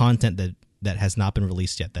content that has not been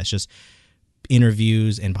released yet. That's just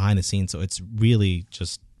interviews and behind the scenes. So it's really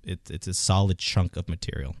just it's a solid chunk of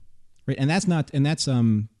material. Right, and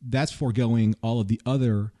that's foregoing all of the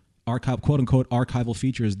other quote unquote archival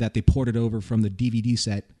features that they ported over from the DVD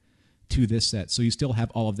set to this set. So you still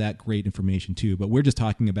have all of that great information too, but we're just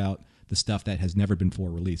talking about the stuff that has never been before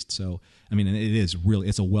released. So, I mean,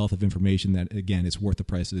 it's a wealth of information that, again, it's worth the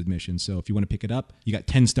price of admission. So if you want to pick it up, you got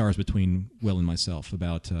 10 stars between Will and myself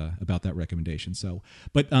about that recommendation. So,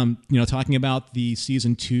 but, talking about the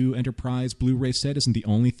Season 2 Enterprise Blu-ray set isn't the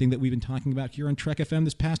only thing that we've been talking about here on Trek FM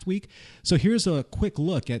this past week. So here's a quick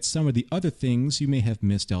look at some of the other things you may have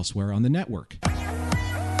missed elsewhere on the network.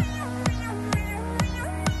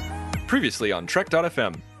 Previously on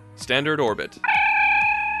Trek.fm, Standard Orbit.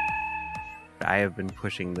 I have been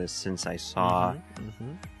pushing this since I saw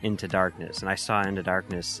Into Darkness, and I saw Into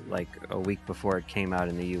Darkness like a week before it came out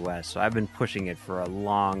in the US, so I've been pushing it for a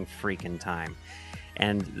long freaking time.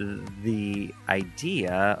 And the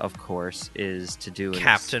idea, of course, is to do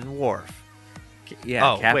Captain Worf. Yeah.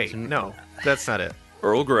 Oh, wait, no, that's not it.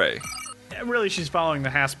 Earl Grey. Really, she's following the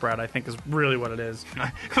Hasbrat, I think, is really what it is.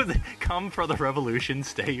 Come for the revolution,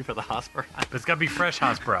 stay for the Hasbrat. But it's got to be fresh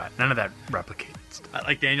Hasbrat. None of that replicated stuff.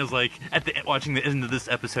 Like Daniel's like, watching the end of this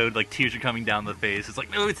episode, like tears are coming down the face. It's like,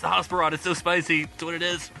 no, it's the Hasbrat. It's so spicy. It's what it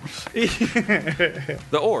is.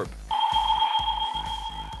 The Orb.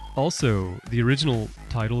 Also, the original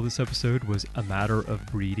title of this episode was A Matter of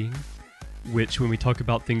Breeding, which, when we talk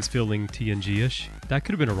about things feeling TNG-ish, that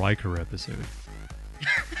could have been a Riker episode.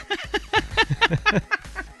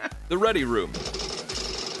 The Ready Room.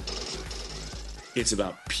 It's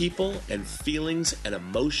about people and feelings and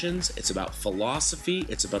emotions. It's about philosophy.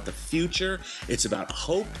 It's about the future. It's about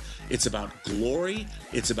hope. It's about glory.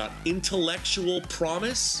 It's about intellectual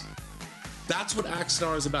promise. That's what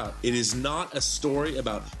Axanar is about. It is not a story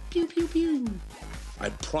about pew, pew, pew. I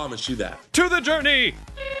promise you that. To the journey!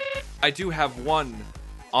 I do have one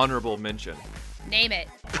honorable mention. Name it.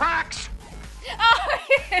 Prax! Oh,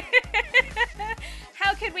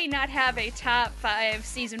 how could we not have a top 5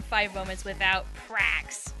 season 5 moments without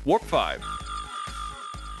Prax? Warp 5.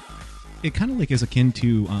 It kind of like is akin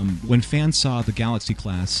to when fans saw the Galaxy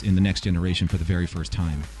class in the Next Generation for the very first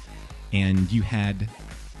time, and you had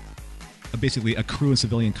basically a crew and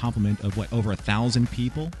civilian complement of over 1,000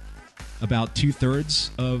 people. About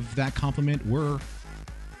 2/3 of that complement were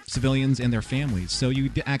civilians and their families. So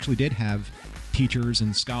you actually did have teachers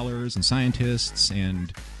and scholars and scientists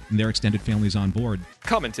and their extended families on board.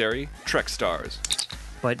 Commentary, Trek Stars.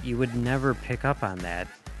 But you would never pick up on that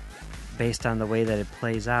based on the way that it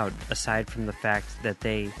plays out, aside from the fact that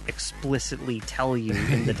they explicitly tell you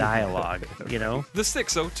in the dialogue, you know? The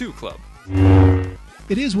 602 Club.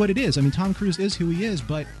 It is what it is. I mean, Tom Cruise is who he is,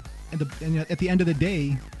 but at the end of the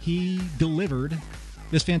day, he delivered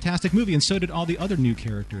this fantastic movie, and so did all the other new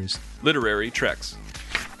characters. Literary Treks.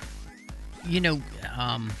 You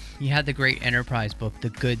had the great Enterprise book, The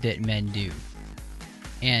Good That Men Do.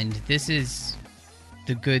 And this is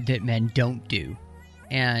The Good That Men Don't Do.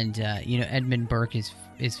 And, Edmund Burke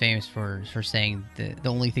is famous for saying the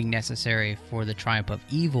only thing necessary for the triumph of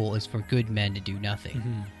evil is for good men to do nothing.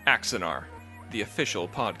 Mm-hmm. Axanar, the official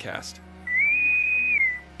podcast.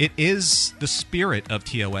 It is the spirit of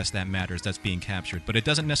TOS that matters that's being captured, but it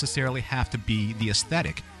doesn't necessarily have to be the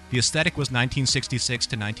aesthetic. The aesthetic was 1966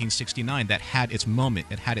 to 1969. That had its moment.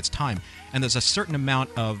 It had its time. And there's a certain amount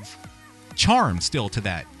of charm still to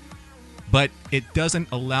that. But it doesn't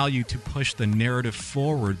allow you to push the narrative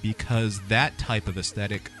forward because that type of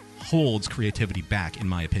aesthetic holds creativity back, in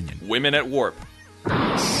my opinion. Women at Warp.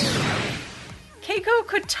 Keiko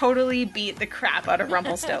could totally beat the crap out of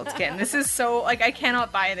Rumpelstiltskin. This is so, I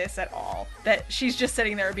cannot buy this at all. that she's just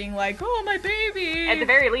sitting there being like, oh, my baby. At the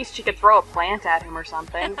very least, she could throw a plant at him or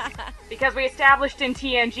something. Because we established in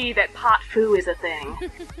TNG that pot foo is a thing.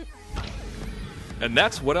 And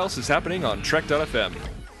that's what else is happening on Trek.fm.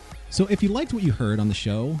 So if you liked what you heard on the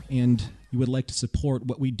show and you would like to support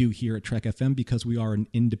what we do here at Trek FM, because we are an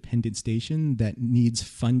independent station that needs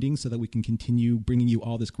funding so that we can continue bringing you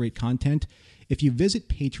all this great content, if you visit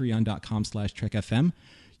patreon.com/trekfm,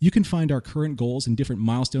 you can find our current goals and different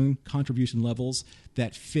milestone contribution levels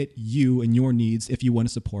that fit you and your needs if you want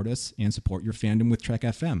to support us and support your fandom with Trek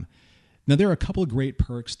FM. Now, there are a couple of great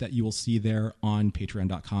perks that you will see there on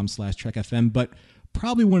patreon.com/trekfm, but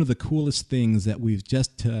probably one of the coolest things that we've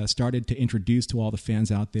just started to introduce to all the fans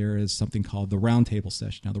out there is something called the Roundtable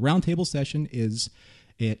Session. Now, the Roundtable Session is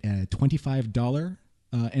a $25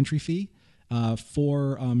 entry fee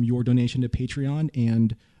for your donation to Patreon,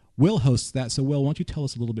 and Will hosts that. So, Will, why don't you tell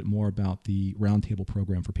us a little bit more about the Roundtable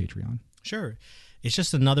program for Patreon? Sure. It's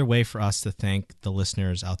just another way for us to thank the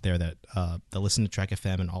listeners out there that listen to Trek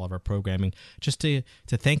FM and all of our programming, just to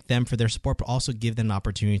thank them for their support, but also give them an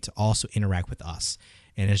opportunity to also interact with us.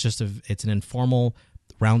 And it's just it's an informal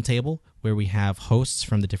roundtable where we have hosts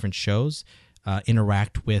from the different shows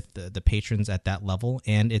interact with the patrons at that level,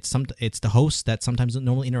 and it's the hosts that sometimes don't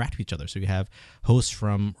normally interact with each other. So you have hosts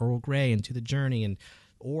from Earl Grey and To the Journey and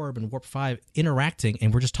Orb and Warp 5 interacting,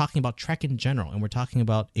 and we're just talking about Trek in general, and we're talking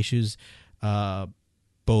about issues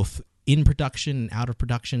both in production and out of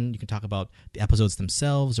production. You can talk about the episodes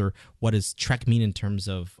themselves, or what does Trek mean in terms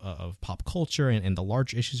of pop culture and the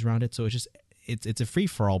large issues around it. So it's a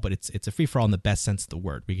free-for-all, but it's a free-for-all in the best sense of the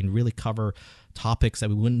word. We can really cover topics that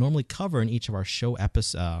we wouldn't normally cover in each of our show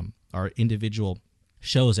episodes, our individual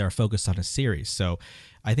shows that are focused on a series. So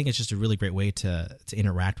I think it's just a really great way to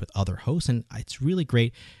interact with other hosts, and it's really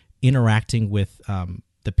great interacting with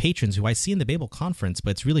the patrons who I see in the Babel conference,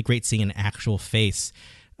 but it's really great seeing an actual face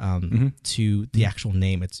to the actual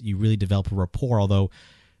name. You really develop a rapport, although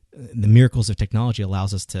the miracles of technology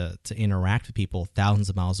allows us to interact with people thousands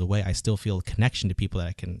of miles away. I still feel a connection to people that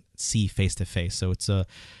I can see face to face. So it's a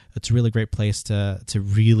really great place to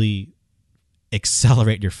really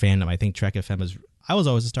accelerate your fandom. I think Trek FM I was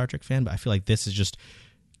always a Star Trek fan, but I feel like this has just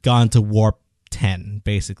gone to warp 10,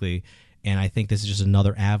 basically. And I think this is just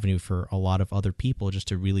another avenue for a lot of other people just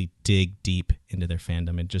to really dig deep into their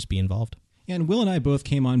fandom and just be involved. And Will and I both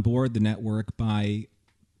came on board the network by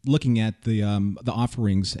looking at the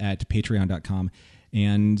offerings at patreon.com.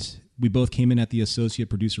 And we both came in at the associate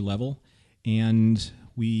producer level. And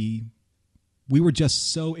we were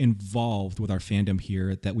just so involved with our fandom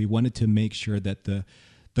here that we wanted to make sure that the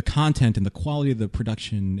content and the quality of the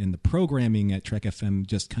production and the programming at Trek FM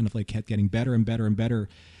just kind of like kept getting better and better and better.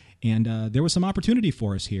 And there was some opportunity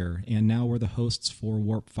for us here. And now we're the hosts for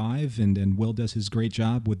Warp 5, and Will does his great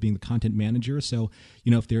job with being the content manager. So,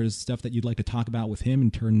 if there's stuff that you'd like to talk about with him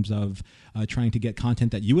in terms of trying to get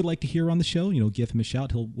content that you would like to hear on the show, give him a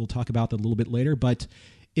shout. We'll talk about that a little bit later. But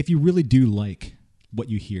if you really do like what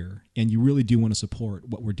you hear and you really do want to support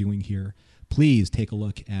what we're doing here, please take a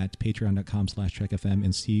look at patreon.com/trekfm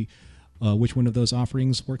and see which one of those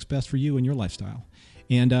offerings works best for you and your lifestyle.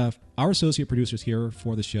 And our associate producers here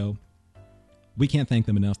for the show, we can't thank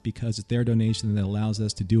them enough because it's their donation that allows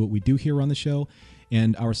us to do what we do here on the show.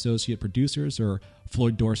 And our associate producers are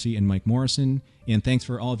Floyd Dorsey and Mike Morrison. And thanks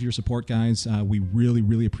for all of your support, guys. We really,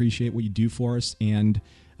 really appreciate what you do for us. And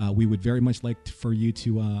we would very much like for you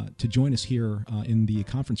to join us here in the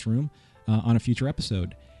conference room on a future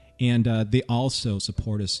episode. And they also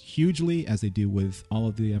support us hugely, as they do with all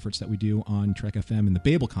of the efforts that we do on Trek FM and the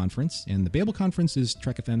Babel Conference. And the Babel Conference is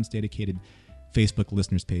Trek FM's dedicated Facebook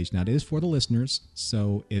listeners page. Now, it is for the listeners,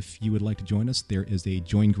 so if you would like to join us, there is a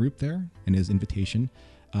join group there, and his invitation.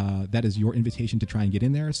 That is your invitation to try and get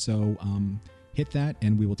in there. So hit that,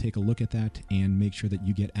 and we will take a look at that and make sure that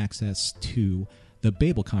you get access to the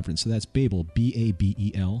Babel Conference. So that's Babel,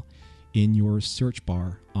 B-A-B-E-L, in your search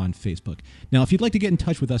bar on Facebook. Now, if you'd like to get in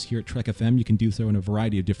touch with us here at Trek FM, you can do so in a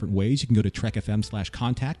variety of different ways. You can go to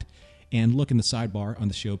trekfm/contact and look in the sidebar on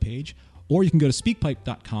the show page, or you can go to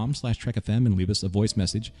speakpipe.com/trekfm and leave us a voice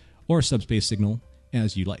message or a subspace signal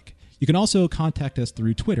as you like. You can also contact us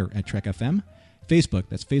through Twitter at TrekFM, Facebook,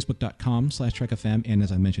 that's facebook.com/TrekFM, and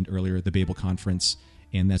as I mentioned earlier, the Babel Conference,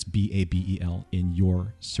 and that's B-A-B-E-L in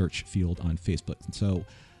your search field on Facebook. So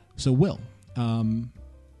Will,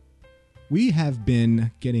 we have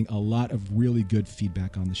been getting a lot of really good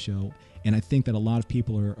feedback on the show, and I think that a lot of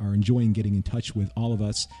people are enjoying getting in touch with all of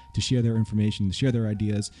us to share their information, to share their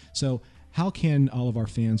ideas. So how can all of our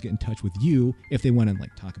fans get in touch with you if they want to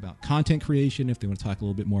talk about content creation, if they want to talk a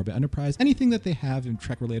little bit more about enterprise, anything that they have in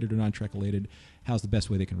Trek related or non-Trek related? How's the best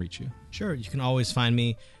way they can reach you? Sure. You can always find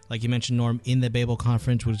me, like you mentioned, Norm, in the Babel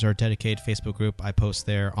Conference, which is our dedicated Facebook group. I post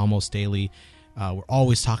there almost daily. We're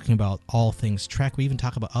always talking about all things Trek. We even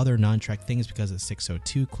talk about other non-Trek things because it's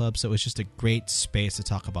 602 Club. So it's just a great space to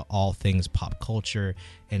talk about all things pop culture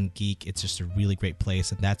and geek. It's just a really great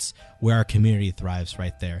place, and that's where our community thrives,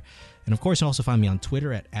 right there. And of course, you can also find me on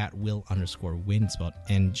Twitter at Will_Nguyen, spelled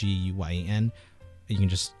Nguyen. You can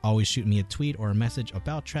just always shoot me a tweet or a message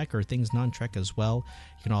about Trek or things non-Trek as well.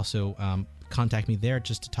 You can also contact me there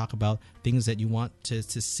just to talk about things that you want to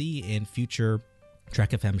see in future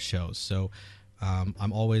Trek FM shows. So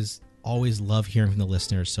I'm always love hearing from the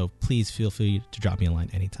listeners, so please feel free to drop me a line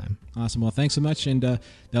anytime. Awesome. Well, thanks so much, and that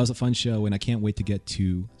was a fun show, and I can't wait to get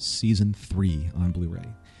to Season 3 on Blu-ray.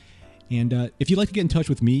 And if you'd like to get in touch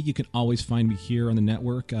with me, you can always find me here on the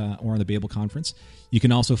network or on the Babel Conference. You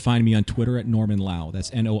can also find me on Twitter at Norman Lao.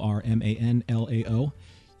 That's NORMANLAO.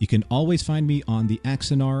 You can always find me on the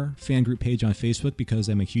Axanar fan group page on Facebook because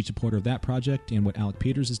I'm a huge supporter of that project and what Alec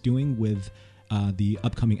Peters is doing with the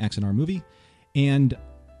upcoming Axanar movie. And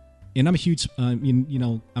I'm a huge,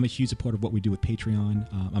 I'm a huge supporter of what we do with Patreon.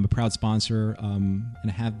 I'm a proud sponsor, and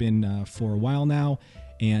I have been for a while now.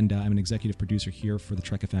 And I'm an executive producer here for the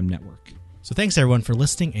Trek FM network. So thanks everyone for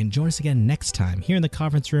listening, and join us again next time here in the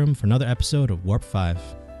conference room for another episode of Warp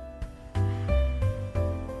 5.